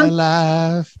Barracuda one?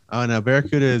 Life? Oh no,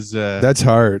 Barracuda is. That's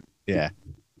Heart. Yeah.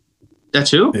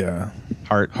 That's who? Yeah.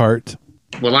 Heart.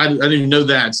 Well, I didn't even know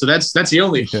that. So that's the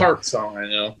only Heart song I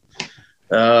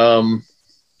know.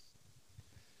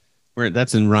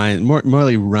 That's in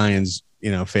Morley Ryan's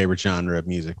favorite genre of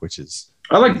music, which is.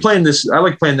 I like playing this. I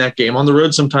like playing that game on the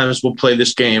road. Sometimes we'll play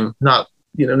this game, not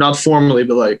formally,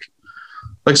 but like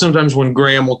sometimes when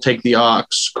Graham will take the aux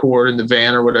chord in the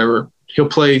van or whatever, he'll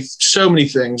play so many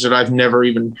things that I've never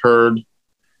even heard.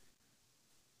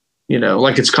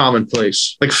 Like it's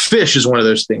commonplace. Like Fish is one of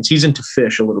those things. He's into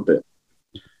Fish a little bit.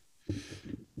 I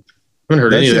haven't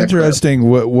heard any of that. That's interesting.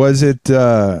 What was it?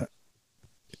 I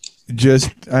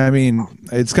mean,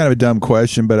 it's kind of a dumb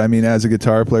question, but I mean, as a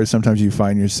guitar player, sometimes you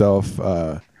find yourself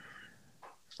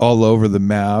all over the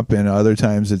map, and other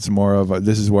times it's more of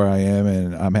this is where I am,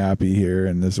 and I'm happy here,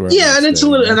 and this is where. Yeah, and it's a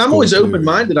little, and I'm always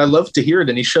open-minded. I love to hear it,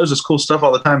 and he shows us cool stuff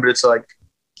all the time. But it's like,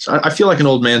 I feel like an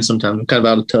old man sometimes. I'm kind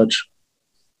of out of touch.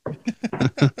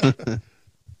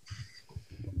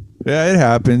 Yeah, it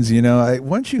happens.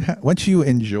 Once you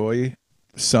enjoy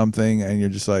something, and you're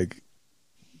just like,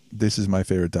 this is my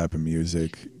favorite type of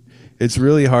music. It's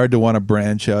really hard to want to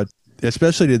branch out,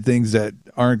 especially to things that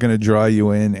aren't going to draw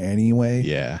you in anyway.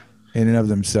 Yeah. In and of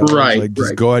themselves. Right.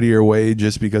 Just go out of your way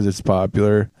just because it's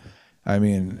popular. I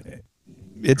mean,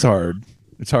 it's hard.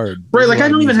 It's hard. Right. Like I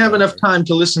don't even have enough time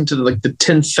to listen to the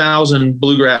 10,000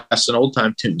 bluegrass and old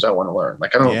time tunes I want to learn.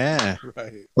 Like I don't. Yeah.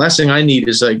 Right. Last thing I need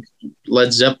is like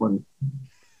Led Zeppelin.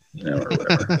 Or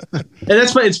whatever. And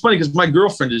it's funny because my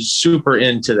girlfriend is super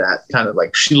into that kind of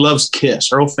like she loves Kiss.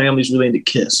 Her whole family's really into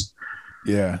Kiss.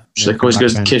 Yeah, she always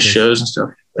goes to Kiss shows and stuff.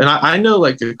 And I know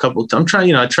like a couple. I'm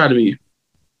trying. I try to be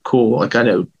cool. Like I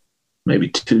know maybe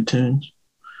 2 tunes.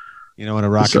 What a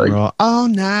rock and roll all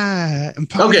night.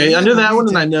 Okay, I know that one,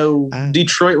 and I know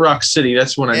Detroit Rock City.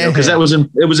 That's one I know because it was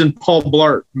in Paul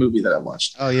Blart movie that I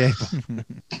watched. Oh yeah.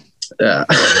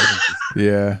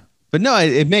 Yeah. But no,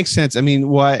 it makes sense. I mean,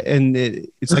 why? And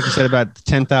it's like you said about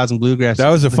 10,000 Bluegrass. That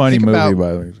was a funny movie,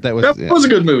 by the way. That was a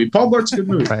good movie. Paul Blart's a good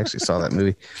movie. I actually saw that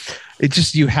movie. It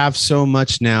just, you have so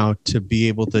much now to be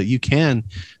able to, you can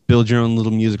build your own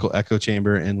little musical echo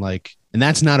chamber and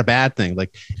that's not a bad thing.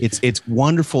 Like it's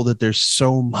wonderful that there's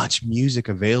so much music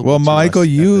available. Well, Michael,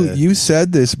 you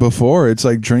said this before. It's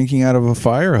like drinking out of a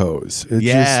fire hose.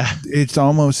 It's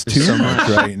almost too much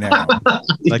right now.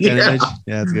 Like an image.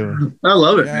 Yeah, it's a good one. I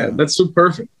love it, man. That's so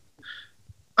perfect.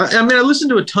 I mean, I listen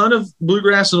to a ton of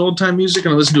bluegrass and old time music,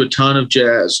 and I listen to a ton of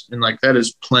jazz, and like that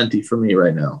is plenty for me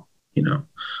right now.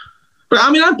 But I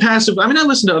mean, I'm passive. I mean, I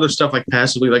listen to other stuff like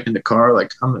passively, like in the car.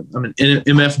 Like I'm an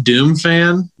MF Doom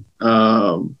fan.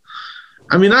 I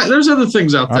mean, there's other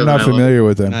things out there. I'm not familiar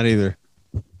with them. Not either.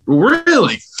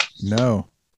 Really? No.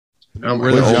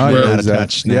 We're the old out of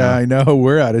touch now. Yeah, I know.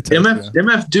 We're out of touch.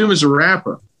 MF Doom is a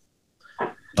rapper.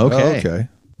 Okay.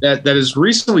 That has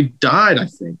recently died, I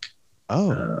think.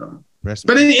 Oh.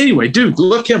 But anyway, dude,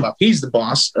 look him up. He's the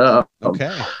boss.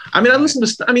 Okay. I mean, I listen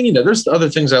to. I mean, there's other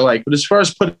things I like, but as far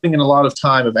as putting in a lot of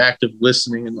time of active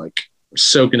listening and like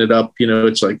soaking it up,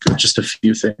 it's like just a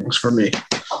few things for me.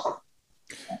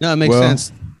 No, it makes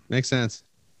sense. Makes sense.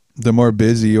 The more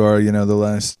busy you are, the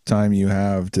less time you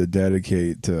have to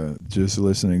dedicate to just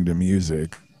listening to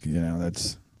music.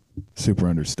 That's super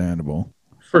understandable.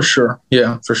 For sure.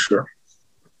 Yeah, for sure.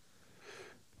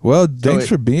 Well, thanks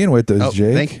for being with us,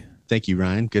 Jake. Thank you,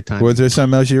 Ryan. Good time. Was there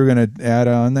something else you were going to add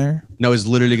on there? No, I was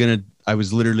literally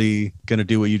gonna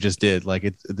do what you just did.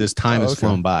 Like this time has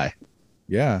flown by.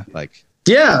 Yeah.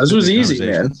 This was easy,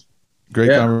 man.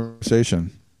 Great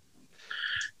conversation.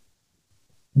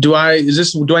 Do I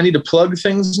need to plug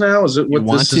things now? Is it what you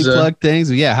want this to is? Plug things?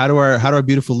 Yeah. How do our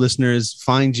beautiful listeners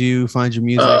find you, find your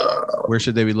music? Where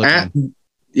should they be looking? At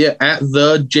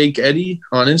the Jake Eddy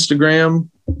on Instagram.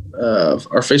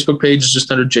 Our Facebook page is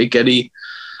just under Jake Eddy.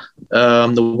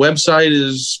 The website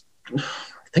is, I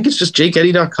think it's just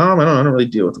jakeeddy.com. I don't really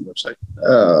deal with the website.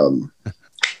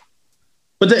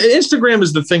 But the Instagram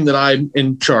is the thing that I'm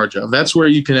in charge of. That's where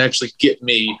you can actually get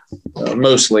me,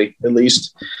 mostly, at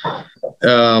least.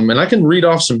 And I can read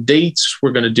off some dates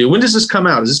we're going to do. When does this come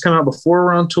out? Does this come out before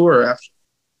we're on tour or after?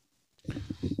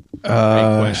 Great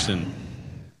question.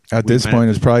 At this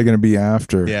point, it's probably going to be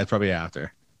after. Yeah, it's probably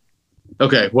after.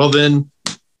 Okay, well then,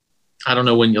 I don't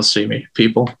know when you'll see me,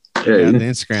 people. Yeah, the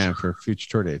Instagram for future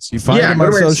tour dates. You find them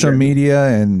on social media,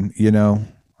 and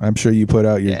I'm sure you put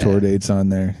out your tour dates on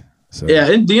there. So.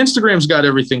 Yeah, and the Instagram's got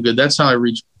everything good. That's how I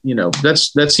reach.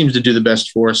 That seems to do the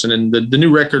best for us. And then the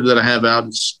new record that I have out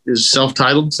is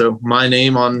self-titled, so my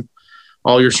name on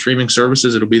all your streaming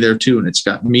services, it'll be there too. And it's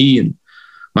got me and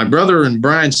my brother and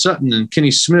Brian Sutton and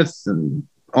Kenny Smith and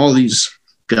all these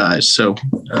guys. So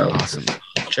awesome.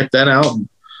 Check that out.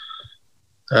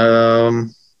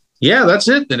 Yeah, that's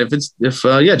it. And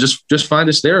just find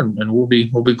us there, and we'll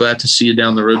be glad to see you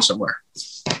down the road somewhere.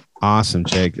 Awesome,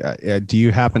 Jake. Do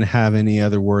you happen to have any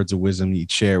other words of wisdom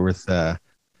you'd share with,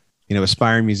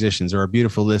 aspiring musicians or our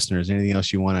beautiful listeners? Anything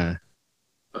else you want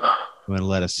to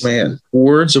let us? Man,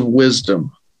 words of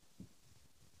wisdom.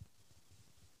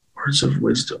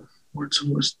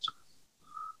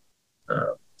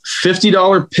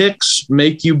 $50 picks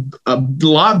make you a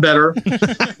lot better,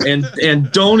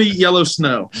 and don't eat yellow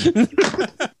snow.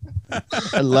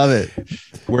 I love it.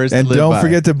 And don't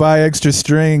forget to buy extra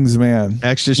strings, man.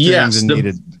 Extra strings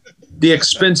needed. The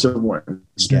expensive one.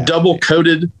 It's double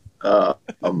coated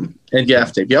and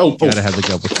gaff tape. Yeah, gotta have the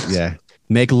double. Yeah,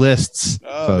 make lists.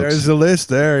 Folks. There's the list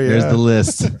there. Yeah. There's the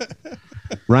list.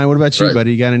 Ryan, what about you,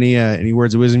 buddy? You got any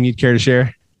words of wisdom you'd care to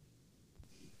share?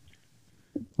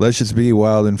 Let's just be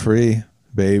wild and free,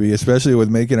 baby. Especially with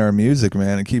making our music,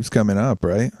 man. It keeps coming up,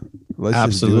 right?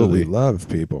 Let's just do what we love,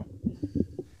 people.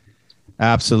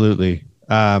 Absolutely.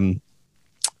 The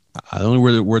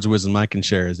only words of wisdom I can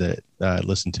share is that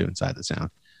listen to Inside the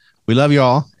Sound. We love you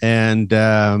all, and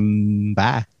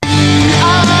bye.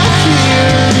 Inside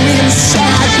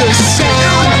the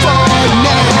sound for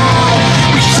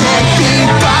now. We can't